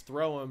pieces,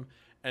 throw him,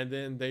 and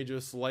then they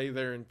just lay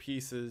there in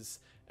pieces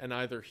and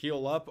either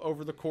heal up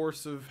over the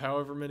course of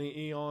however many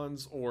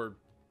eons, or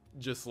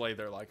just lay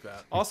there like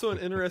that. Also, an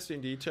interesting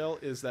detail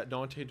is that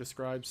Dante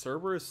describes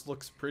Cerberus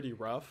looks pretty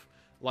rough,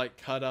 like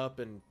cut up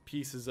and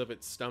pieces of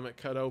its stomach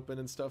cut open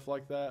and stuff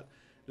like that.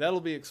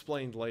 That'll be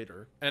explained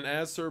later. And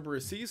as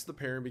Cerberus sees the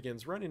pair and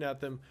begins running at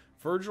them,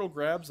 Virgil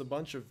grabs a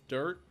bunch of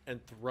dirt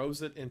and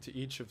throws it into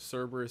each of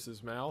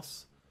Cerberus's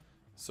mouths.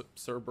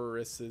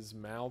 Cerberus's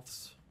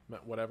mouths,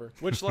 whatever.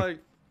 Which like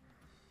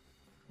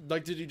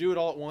did he do it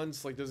all at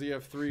once? Like, does he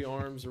have 3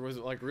 arms, or was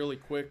it like really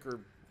quick,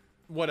 or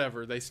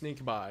whatever? They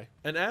sneak by,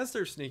 and as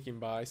they're sneaking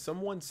by,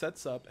 someone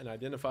sets up and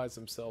identifies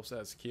themselves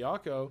as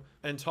Kyoko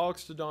and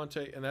talks to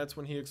Dante, and that's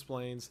when he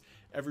explains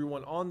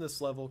everyone on this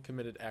level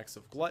committed acts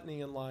of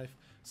gluttony in life,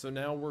 so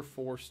now we're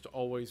forced to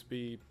always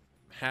be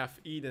half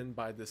eaten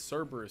by this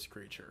Cerberus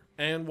creature.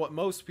 And what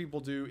most people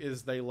do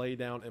is they lay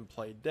down and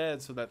play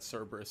dead so that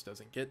Cerberus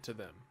doesn't get to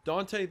them.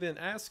 Dante then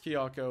asks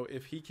Kyoko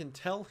if he can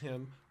tell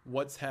him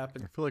what's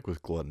happened. I feel like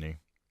with gluttony,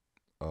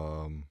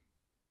 like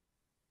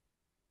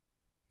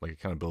it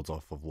kind of builds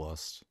off of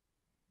lust.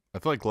 I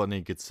feel like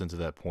gluttony gets into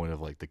that point of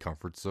like the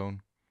comfort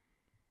zone,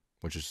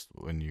 which is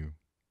when you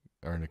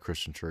are in a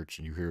Christian church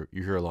and you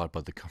hear a lot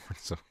about the comfort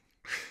zone.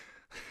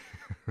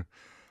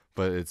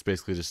 But it's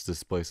basically just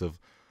this place of,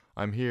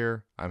 I'm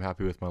here, I'm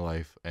happy with my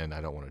life, and I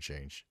don't want to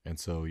change. And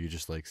so you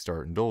just like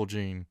start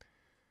indulging,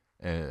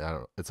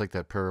 and it's like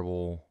that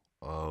parable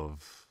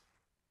of,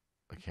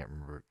 I can't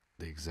remember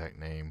the exact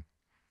name,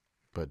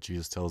 but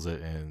Jesus tells it,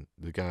 and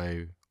the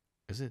guy,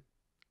 is it,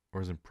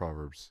 or is it in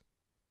Proverbs?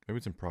 Maybe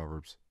it's in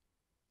Proverbs.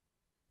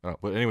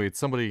 But anyway, it's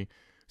somebody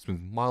who's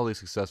been mildly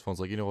successful, and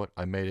it's like, you know what,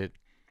 I made it,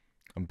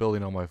 I'm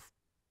building all my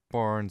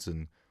barns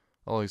and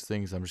all these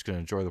things, I'm just going to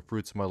enjoy the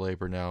fruits of my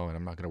labor now, and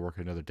I'm not going to work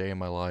another day in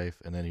my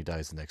life. And then he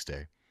dies the next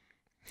day.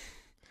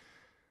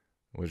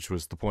 Which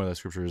was the point of that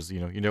scripture is, you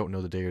don't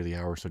know the day or the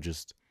hour, so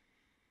just,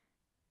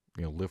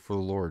 live for the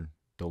Lord.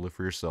 Don't live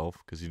for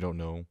yourself, because you don't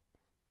know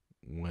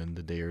when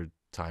the day or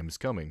time is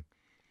coming.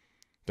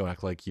 Don't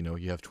act like,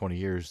 you have 20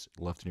 years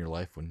left in your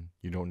life when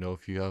you don't know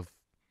if you have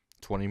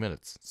 20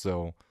 minutes.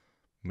 So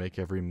make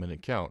every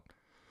minute count.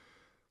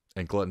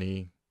 And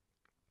gluttony,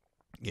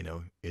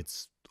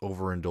 it's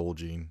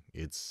overindulging.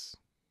 It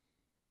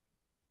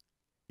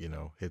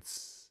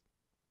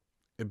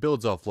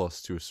builds off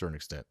lust to a certain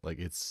extent. Like,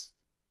 it's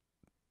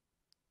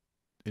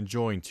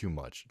enjoying too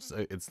much.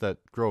 It's that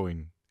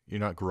growing. You're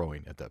not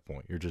growing at that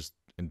point. You're just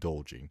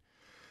indulging.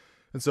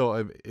 And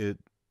so it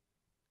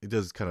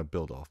does kind of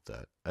build off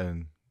that.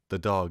 And the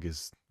dog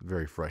is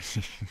very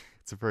frightening.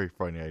 It's a very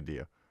frightening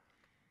idea.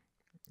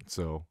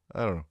 So,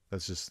 I don't know.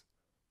 That's just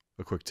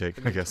a quick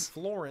take, I guess.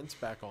 Florence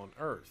back on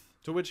Earth.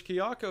 To which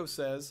Kyoko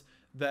says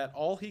that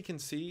all he can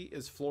see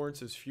is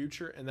Florence's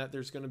future, and that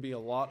there's going to be a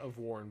lot of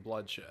war and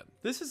bloodshed.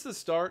 This is the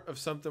start of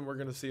something we're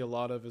going to see a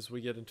lot of as we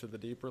get into the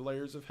deeper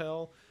layers of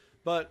hell.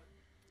 But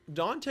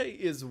Dante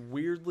is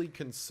weirdly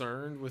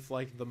concerned with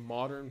like the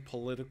modern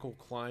political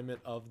climate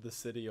of the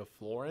city of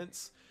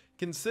Florence,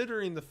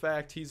 considering the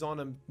fact he's on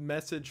a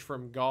message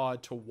from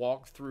God to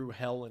walk through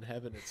hell and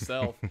heaven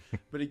itself.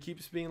 But he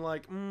keeps being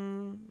like,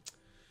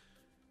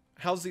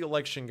 how's the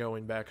election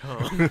going back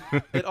home?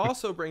 It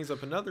also brings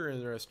up another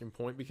interesting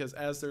point, because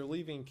as they're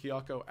leaving,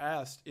 Kyoko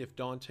asked if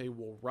Dante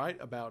will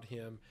write about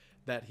him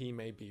that he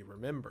may be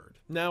remembered.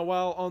 Now,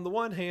 while on the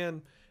one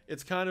hand,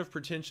 it's kind of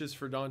pretentious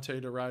for Dante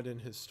to write in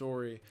his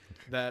story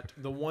that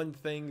the one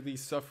thing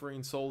these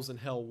suffering souls in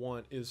hell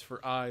want is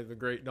for I, the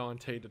great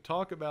Dante, to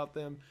talk about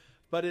them,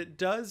 but it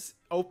does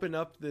open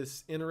up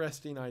this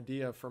interesting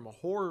idea from a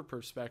horror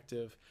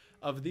perspective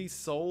of these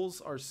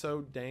souls are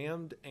so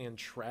damned and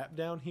trapped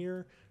down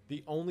here,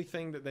 the only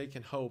thing that they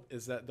can hope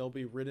is that they'll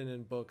be written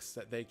in books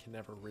that they can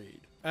never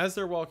read. As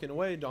they're walking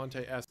away,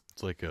 Dante asks...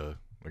 It's like,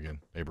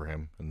 again,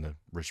 Abraham and the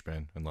rich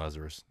man and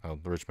Lazarus. How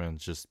the rich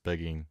man's just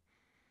begging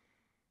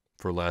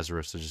for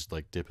Lazarus to just,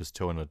 like, dip his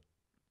toe in the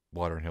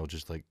water, and he'll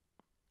just, like,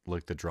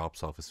 lick the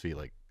drops off his feet.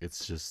 Like,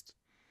 it's just...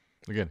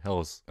 Again,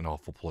 hell is an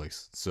awful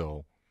place.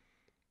 So,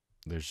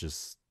 there's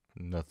just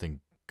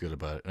nothing good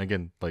about it. And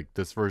again, like,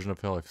 this version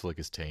of hell, I feel like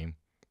is tame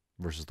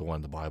versus the one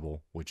in the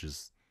Bible, which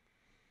is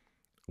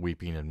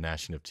weeping and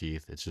gnashing of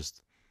teeth. It's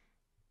just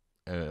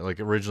like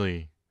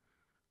originally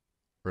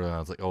I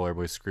was like, oh,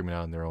 everybody's screaming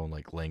out in their own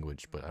like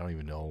language, but I don't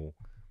even know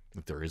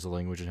if there is a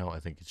language in hell. I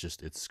think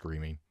it's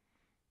screaming.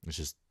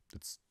 It's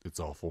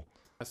awful.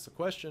 That's the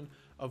question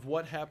of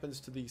what happens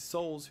to these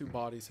souls whose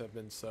bodies have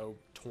been so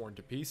torn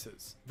to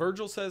pieces.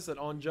 Virgil says that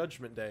on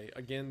Judgment Day,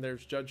 again,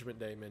 there's Judgment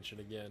Day mentioned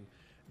again,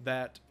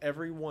 that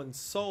everyone's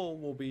soul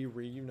will be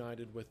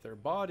reunited with their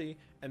body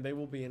and they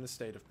will be in a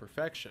state of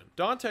perfection.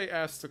 Dante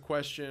asks the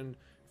question,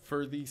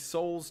 for the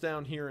souls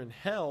down here in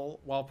hell,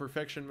 while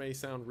perfection may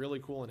sound really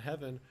cool in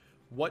heaven,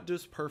 what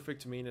does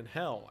perfect mean in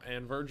hell?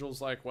 And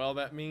Virgil's like, well,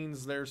 that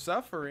means their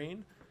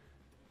suffering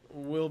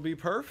will be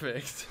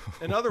perfect.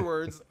 In other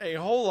words, a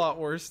whole lot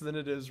worse than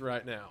it is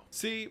right now.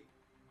 See,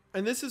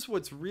 and this is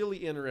what's really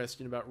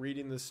interesting about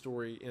reading this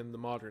story in the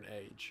modern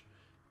age.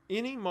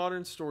 Any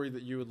modern story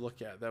that you would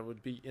look at that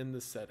would be in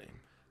the setting,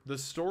 the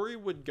story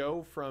would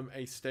go from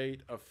a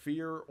state of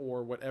fear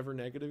or whatever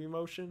negative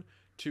emotion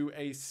to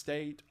a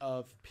state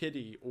of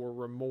pity or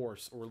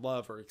remorse or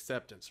love or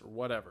acceptance or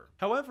whatever.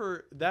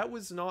 However, that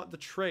was not the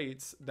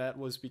traits that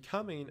was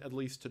becoming, at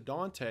least to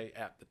Dante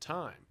at the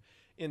time.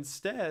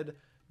 Instead,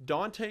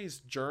 Dante's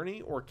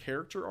journey or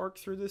character arc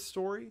through this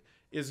story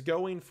is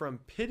going from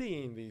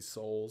pitying these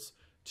souls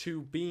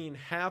to being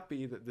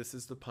happy that this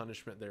is the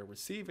punishment they're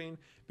receiving,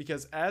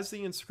 because as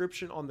the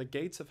inscription on the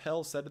gates of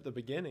hell said at the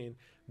beginning,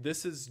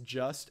 this is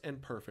just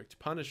and perfect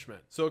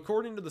punishment. So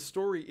according to the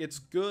story, it's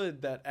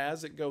good that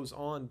as it goes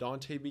on,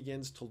 Dante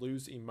begins to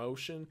lose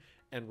emotion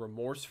and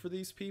remorse for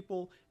these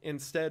people,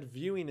 instead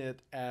viewing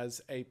it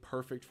as a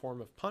perfect form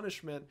of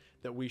punishment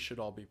that we should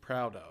all be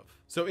proud of.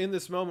 So in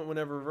this moment,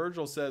 whenever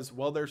Virgil says,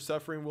 well, their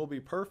suffering will be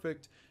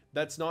perfect,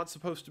 that's not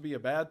supposed to be a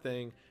bad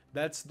thing.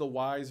 That's the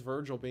wise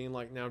Virgil being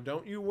like, now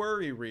don't you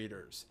worry,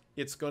 readers.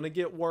 It's going to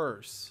get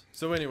worse.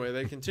 So anyway,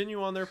 they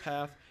continue on their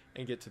path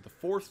and get to the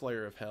fourth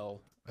layer of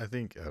hell. I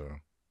don't know.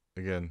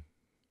 Again,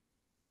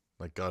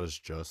 like, God is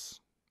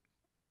just,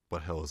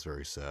 but hell is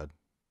very sad.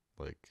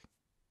 Like,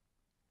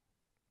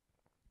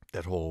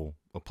 that whole,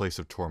 a place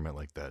of torment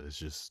like that is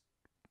just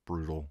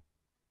brutal.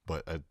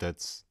 But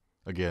that's,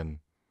 again,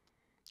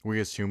 we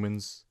as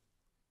humans,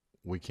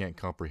 we can't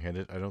comprehend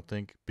it, I don't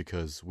think,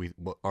 because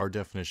our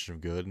definition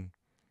of good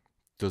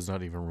does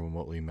not even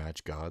remotely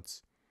match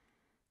God's.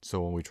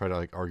 So when we try to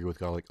like argue with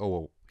God, like, oh,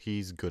 well,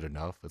 he's good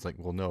enough, it's like,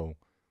 well, no,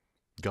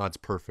 God's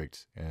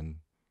perfect. And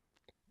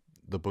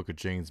the book of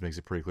James makes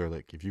it pretty clear,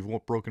 like, if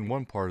you've broken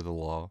one part of the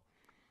law,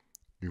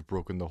 you've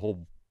broken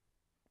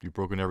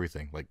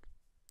everything. Like,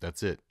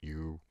 that's it.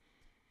 You're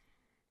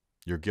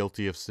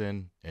guilty of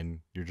sin, and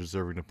you're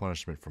deserving of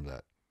punishment from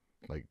that.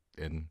 Like,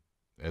 and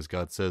as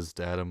God says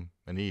to Adam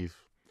and Eve,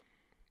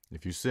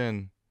 if you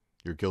sin,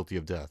 you're guilty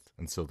of death.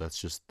 And so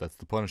that's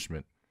the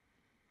punishment.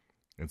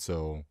 And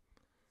so,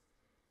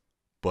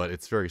 but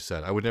it's very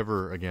sad. I would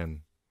never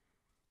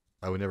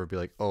be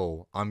like,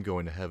 oh, I'm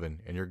going to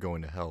heaven and you're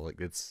going to hell. Like,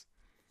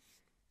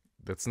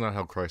 that's not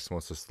how Christ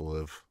wants us to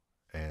live.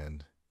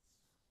 And,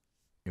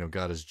 you know,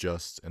 God is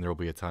just, and there will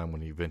be a time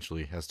when he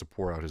eventually has to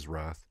pour out his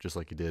wrath, just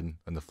like he did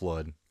in the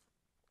flood.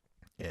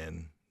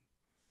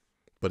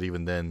 But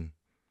even then,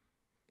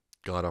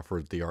 God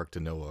offered the ark to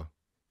Noah.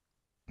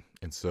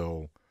 And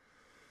so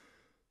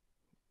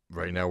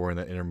right now we're in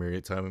that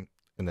intermediate time,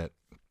 in that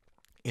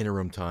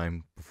interim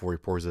time before he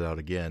pours it out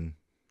again.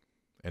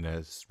 And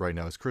as right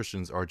now as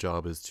Christians, our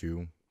job is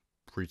to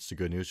preach the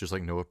good news, just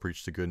like Noah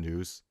preached the good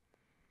news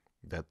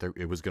that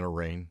it was going to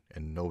rain,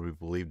 and nobody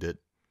believed it.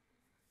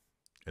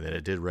 And then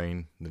it did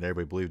rain, and then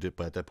everybody believed it,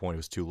 but at that point it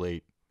was too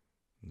late.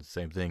 And the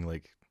same thing,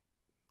 like,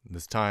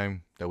 this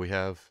time that we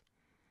have,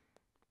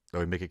 that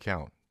we make it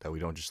count, that we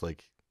don't just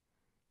like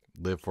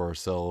live for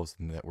ourselves,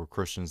 and that we're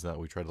Christians, that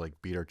we try to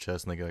like beat our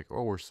chest and think like,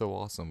 oh, we're so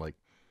awesome. Like,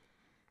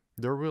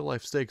 there are real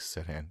life stakes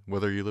at hand,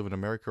 whether you live in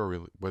America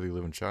or whether you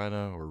live in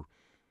China or,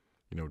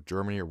 you know,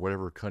 Germany or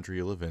whatever country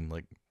you live in.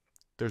 Like,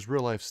 there's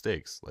real life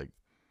stakes. Like,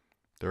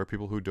 there are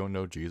people who don't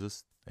know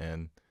Jesus,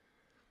 and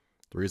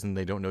the reason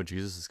they don't know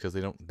Jesus is because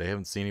they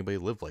haven't seen anybody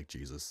live like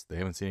Jesus. They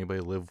haven't seen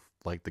anybody live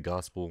like the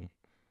gospel.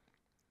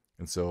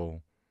 And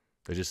so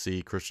they just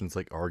see Christians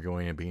like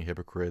arguing and being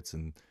hypocrites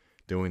and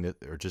doing it,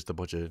 or just a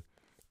bunch of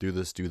do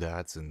this, do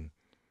that's, and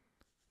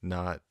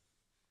not,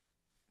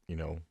 you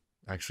know,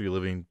 actually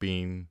living,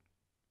 being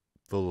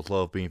filled with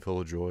love, being filled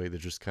with joy. They're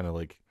just kind of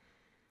like,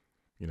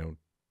 you know,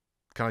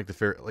 kind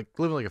of like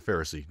living like a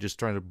Pharisee, just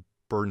trying to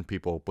burden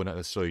people, but not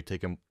necessarily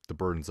take the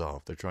burdens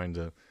off. They're trying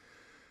to,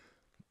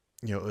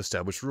 you know,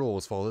 establish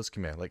rules, follow this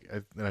command. Like,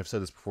 and I've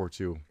said this before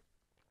too,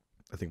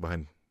 I think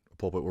behind a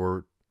pulpit,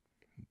 we're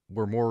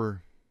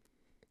more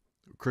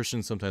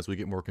Christians. Sometimes we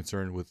get more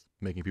concerned with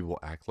making people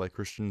act like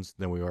Christians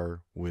than we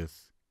are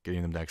with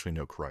getting them to actually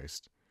know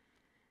Christ.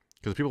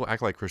 Because if people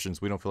act like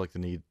Christians, we don't feel like the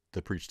need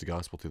to preach the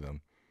gospel to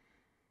them,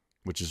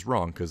 which is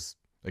wrong. Because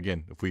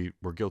again, if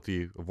we're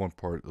guilty of one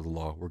part of the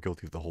law, we're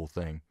guilty of the whole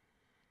thing.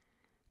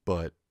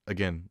 But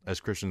again, as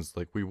Christians,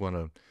 like, we want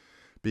to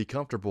be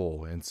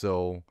comfortable, and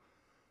so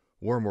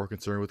we're more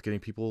concerned with getting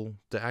people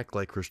to act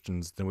like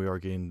Christians than we are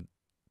getting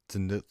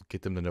to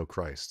get them to know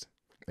Christ.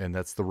 And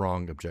that's the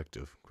wrong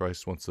objective.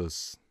 Christ wants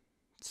us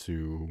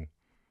to,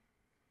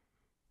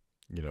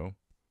 you know,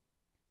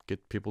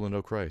 get people to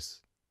know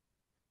Christ.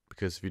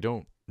 Because if you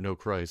don't know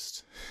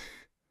Christ,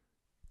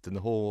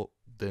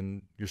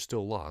 then you're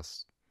still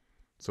lost.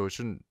 So it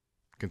shouldn't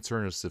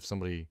concern us if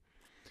somebody,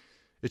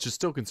 it should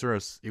still concern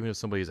us even if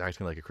somebody is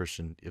acting like a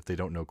Christian if they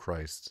don't know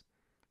Christ,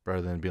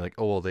 rather than being like,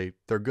 oh, well,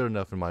 they're good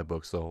enough in my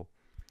book, so,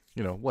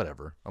 you know,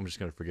 whatever. I'm just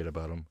going to forget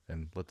about them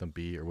and let them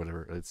be, or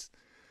whatever. It's,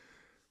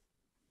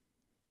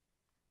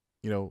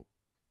 you know,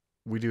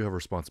 we do have a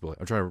responsibility.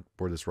 I'm trying to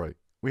word this right.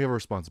 We have a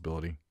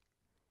responsibility,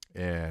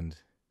 and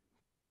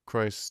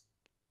Christ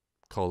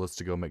called us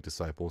to go make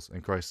disciples,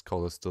 and Christ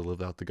called us to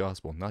live out the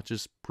gospel, not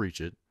just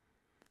preach it.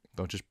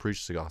 Don't just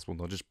preach the gospel.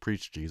 Don't just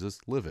preach Jesus.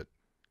 Live it.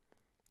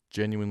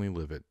 Genuinely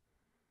live it.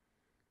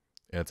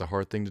 And it's a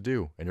hard thing to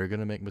do, and you're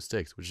going to make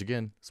mistakes, which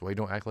again, is why you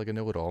don't act like a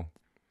know-it-all,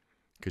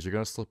 because you're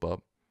going to slip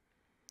up.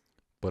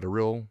 But a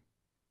real,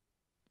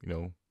 you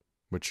know,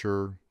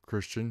 mature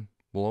Christian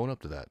will own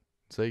up to that.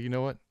 Say, you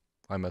know what?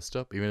 I messed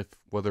up. Even if,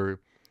 whether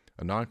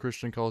a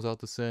non-Christian calls out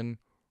the sin,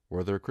 or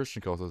whether a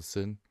Christian calls out the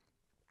sin,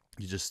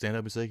 you just stand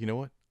up and say, you know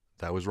what?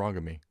 that was wrong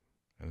of me,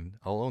 and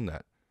I'll own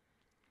that.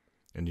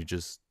 And you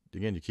just,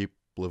 again, you keep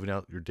living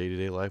out your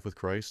day-to-day life with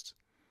Christ,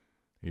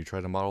 and you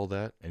try to model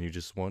that, and you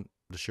just want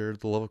to share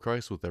the love of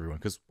Christ with everyone.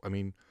 Because, I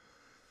mean,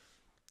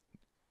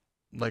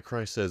 like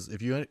Christ says,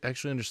 if you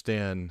actually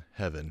understand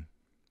heaven,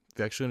 if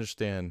you actually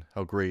understand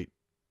how great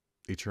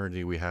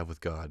eternity we have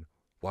with God,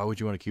 why would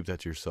you want to keep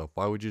that to yourself?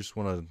 Why would you just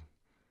want to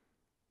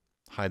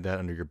hide that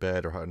under your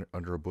bed or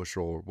under a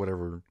bushel or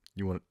whatever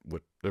you want,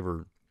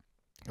 whatever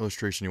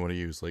illustration you want to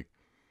use? Like,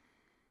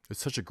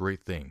 it's such a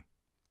great thing.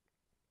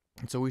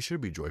 And so we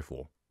should be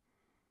joyful.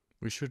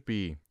 We should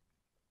be,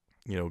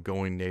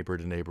 going neighbor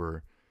to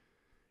neighbor,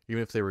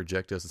 even if they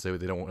reject us and say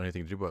they don't want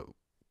anything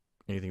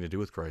to do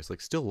with Christ,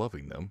 like still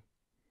loving them.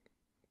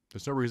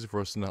 There's no reason for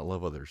us to not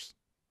love others,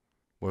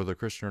 whether they're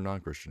Christian or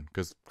non-Christian,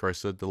 because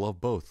Christ said to love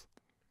both.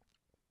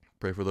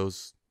 Pray for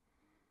those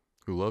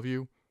who love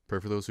you, pray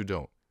for those who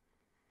don't.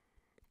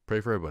 Pray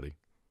for everybody.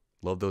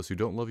 Love those who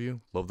don't love you,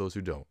 love those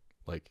who don't.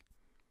 Like,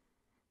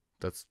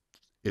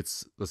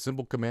 it's a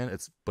simple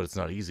command, but it's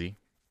not easy.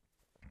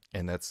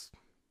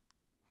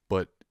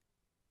 But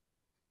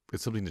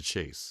it's something to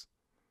chase.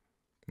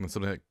 And it's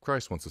something that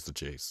Christ wants us to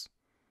chase.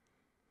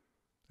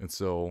 And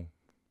so,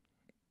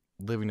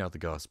 living out the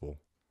gospel,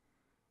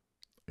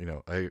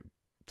 I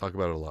talk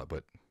about it a lot,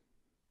 but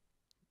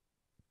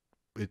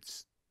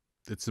it's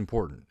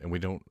important. And we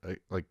don't,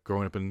 like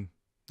growing up in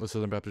the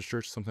Southern Baptist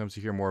Church, sometimes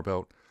you hear more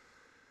about,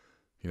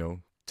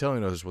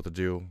 telling others what to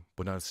do,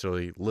 but not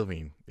necessarily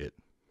living it.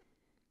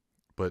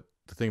 But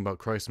the thing about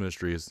Christ's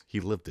ministry is he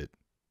lived it,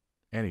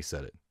 and he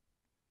said it.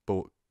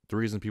 But the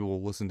reason people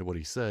will listen to what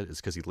he said is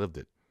because he lived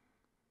it.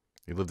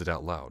 He lived it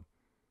out loud.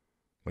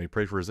 When he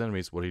prayed for his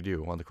enemies, what did he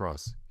do on the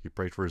cross? He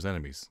prayed for his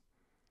enemies.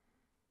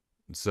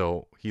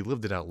 So he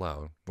lived it out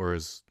loud,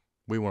 whereas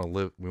we want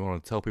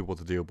to tell people what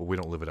to do, but we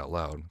don't live it out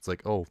loud. It's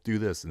like, oh, do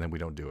this, and then we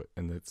don't do it,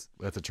 and that's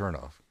a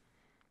turnoff.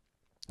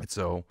 And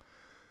so,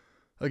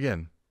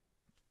 again,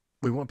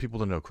 we want people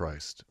to know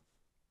Christ,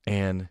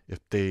 and if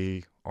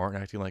they aren't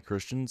acting like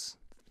Christians,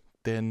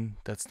 then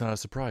that's not a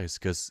surprise,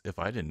 because if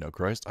I didn't know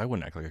Christ, I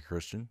wouldn't act like a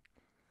Christian.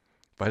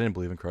 If I didn't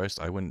believe in Christ,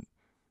 I wouldn't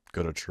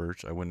go to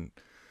church. I wouldn't,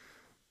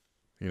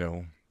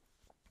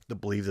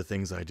 believe the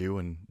things I do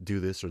and do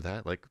this or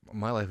that. Like,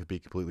 my life would be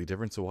completely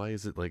different. So why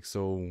is it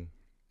so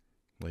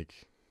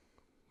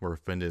we're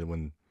offended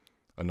when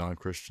a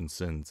non-Christian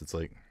sins? It's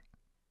like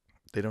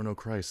they don't know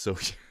Christ. So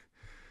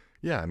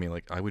yeah, I mean,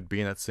 like, I would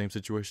be in that same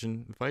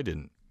situation if I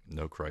didn't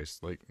know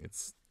Christ. Like, I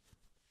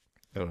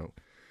don't know.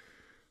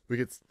 We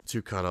get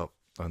too caught up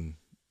on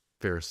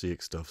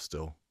Pharisaic stuff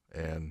still,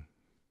 and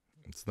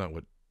it's not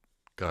what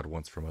God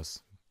wants from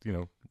us.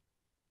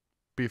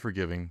 Be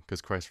forgiving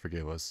because Christ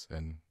forgave us,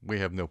 and we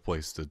have no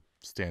place to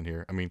stand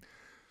here. I mean,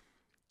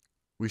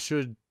 we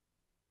should,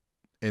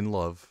 in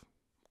love,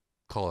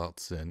 call out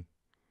sin,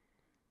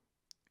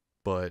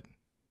 but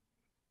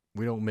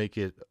we don't make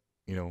it,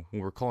 when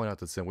we're calling out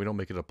the sin, we don't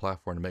make it a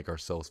platform to make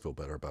ourselves feel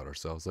better about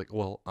ourselves. Like,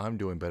 well, I'm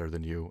doing better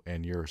than you,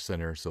 and you're a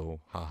sinner,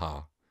 so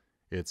haha.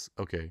 It's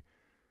okay.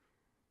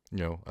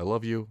 I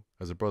love you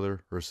as a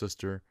brother or a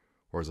sister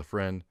or as a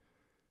friend,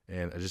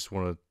 and I just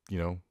want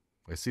to,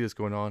 I see this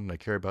going on, and I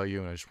care about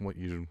you, and I just want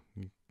you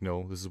to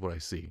know this is what I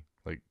see.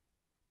 Like,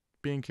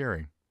 being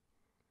caring,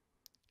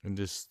 and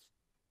just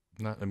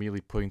not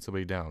immediately putting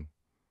somebody down,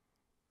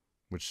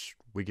 which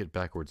we get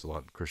backwards a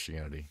lot in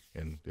Christianity,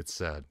 and it's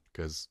sad,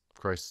 because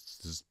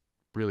Christ is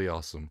really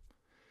awesome,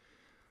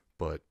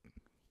 but,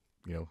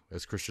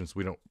 as Christians,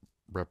 we don't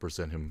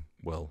represent him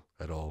well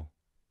at all,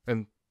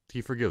 and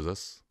he forgives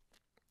us.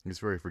 He's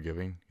very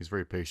forgiving. He's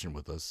very patient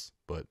with us,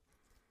 but,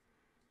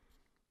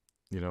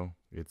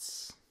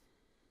 it's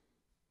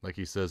like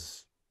he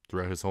says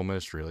throughout his whole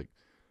ministry, like,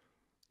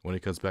 when he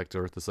comes back to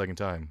earth the second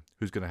time,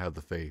 who's going to have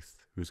the faith?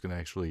 Who's going to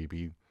actually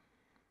be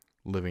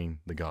living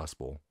the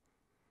gospel?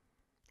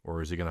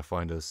 Or is he going to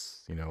find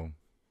us, in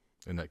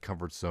that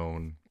comfort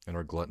zone, in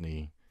our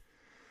gluttony,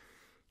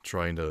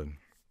 trying to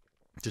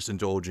just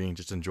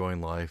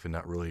enjoying life and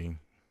not really,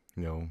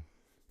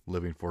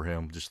 living for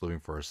him, just living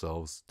for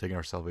ourselves, taking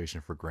our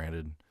salvation for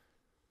granted.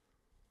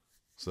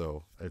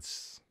 So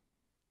it's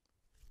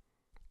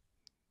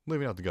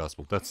living out the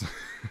gospel. That's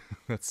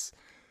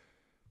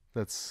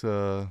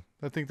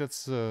I think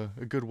that's a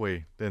good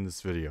way to end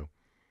this video.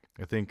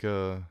 I think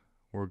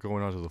we're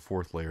going on to the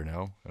fourth layer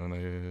now,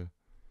 and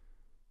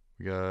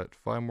we got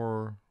 5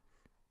 more,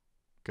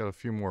 got a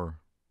few more.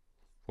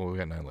 Well, we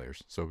got 9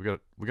 layers, so we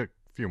got a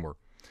few more.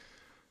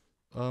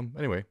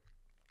 Anyway,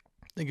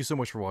 thank you so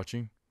much for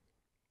watching.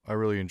 I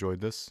really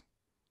enjoyed this.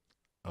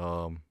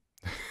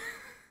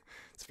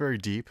 It's very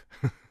deep,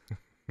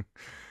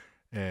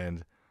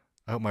 and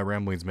I hope my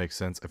ramblings make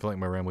sense. I feel like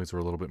my ramblings were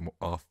a little bit more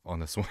off on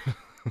this one.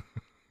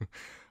 I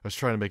was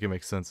trying to make it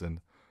make sense,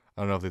 and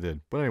I don't know if they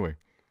did. But anyway,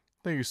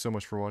 thank you so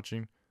much for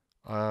watching.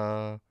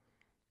 Let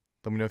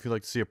me know if you'd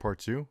like to see a part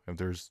 2. If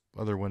there's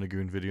other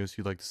Wendigoon videos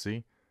you'd like to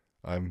see.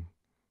 I'm,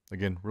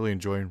 again, really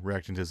enjoying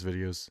reacting to his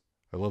videos.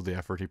 I love the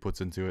effort he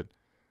puts into it.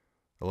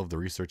 I love the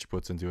research he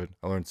puts into it.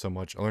 I learned so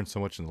much. I learned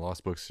so much in the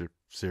Lost Books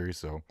series,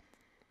 so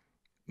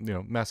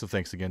massive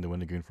thanks again to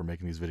Wendigoon for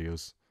making these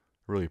videos.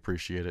 Really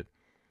appreciate it.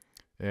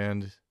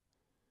 And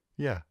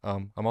yeah,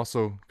 I'm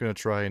also gonna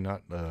try and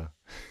not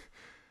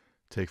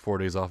take 4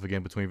 days off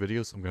again between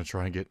videos. I'm gonna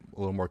try and get a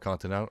little more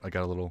content out. I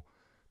got a little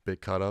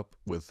bit caught up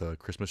with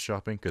Christmas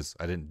shopping because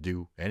I didn't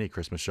do any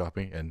Christmas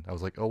shopping, and I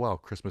was like, oh wow,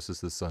 Christmas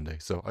is this Sunday,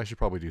 so I should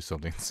probably do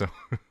something. So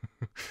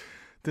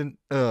didn't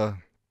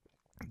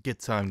get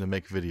time to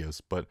make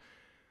videos, but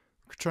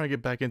trying to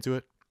get back into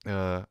it.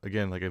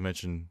 Again, like I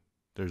mentioned,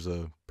 there's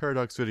a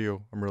Paradox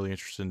video I'm really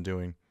interested in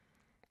doing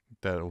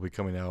that will be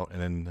coming out,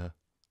 and then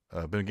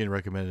been getting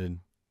recommended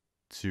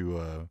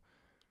to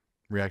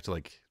react to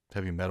like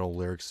heavy metal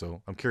lyrics,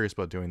 so I'm curious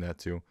about doing that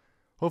too.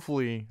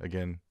 Hopefully,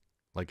 again,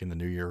 like in the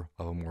new year,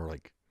 I'll have a more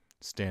like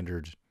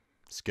standard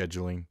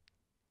scheduling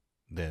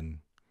than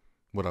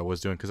what I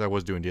was doing, because I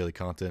was doing daily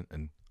content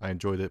and I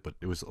enjoyed it, but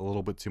it was a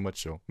little bit too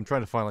much. So I'm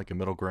trying to find like a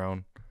middle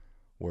ground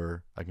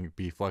where I can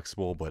be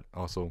flexible but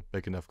also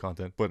make enough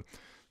content. But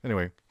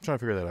anyway, I'm trying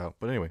to figure that out.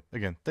 But anyway,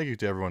 again, thank you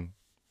to everyone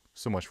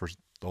so much for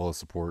all the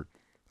support.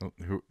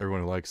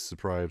 Everyone who likes,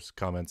 subscribes,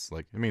 comments,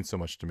 like it means so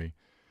much to me.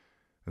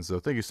 And so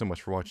thank you so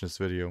much for watching this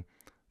video.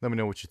 Let me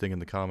know what you think in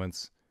the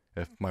comments,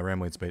 if my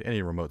ramblings made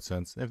any remote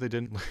sense. If they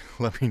didn't,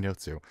 let me know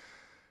too.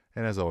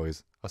 And as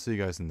always, I'll see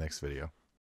you guys in the next video.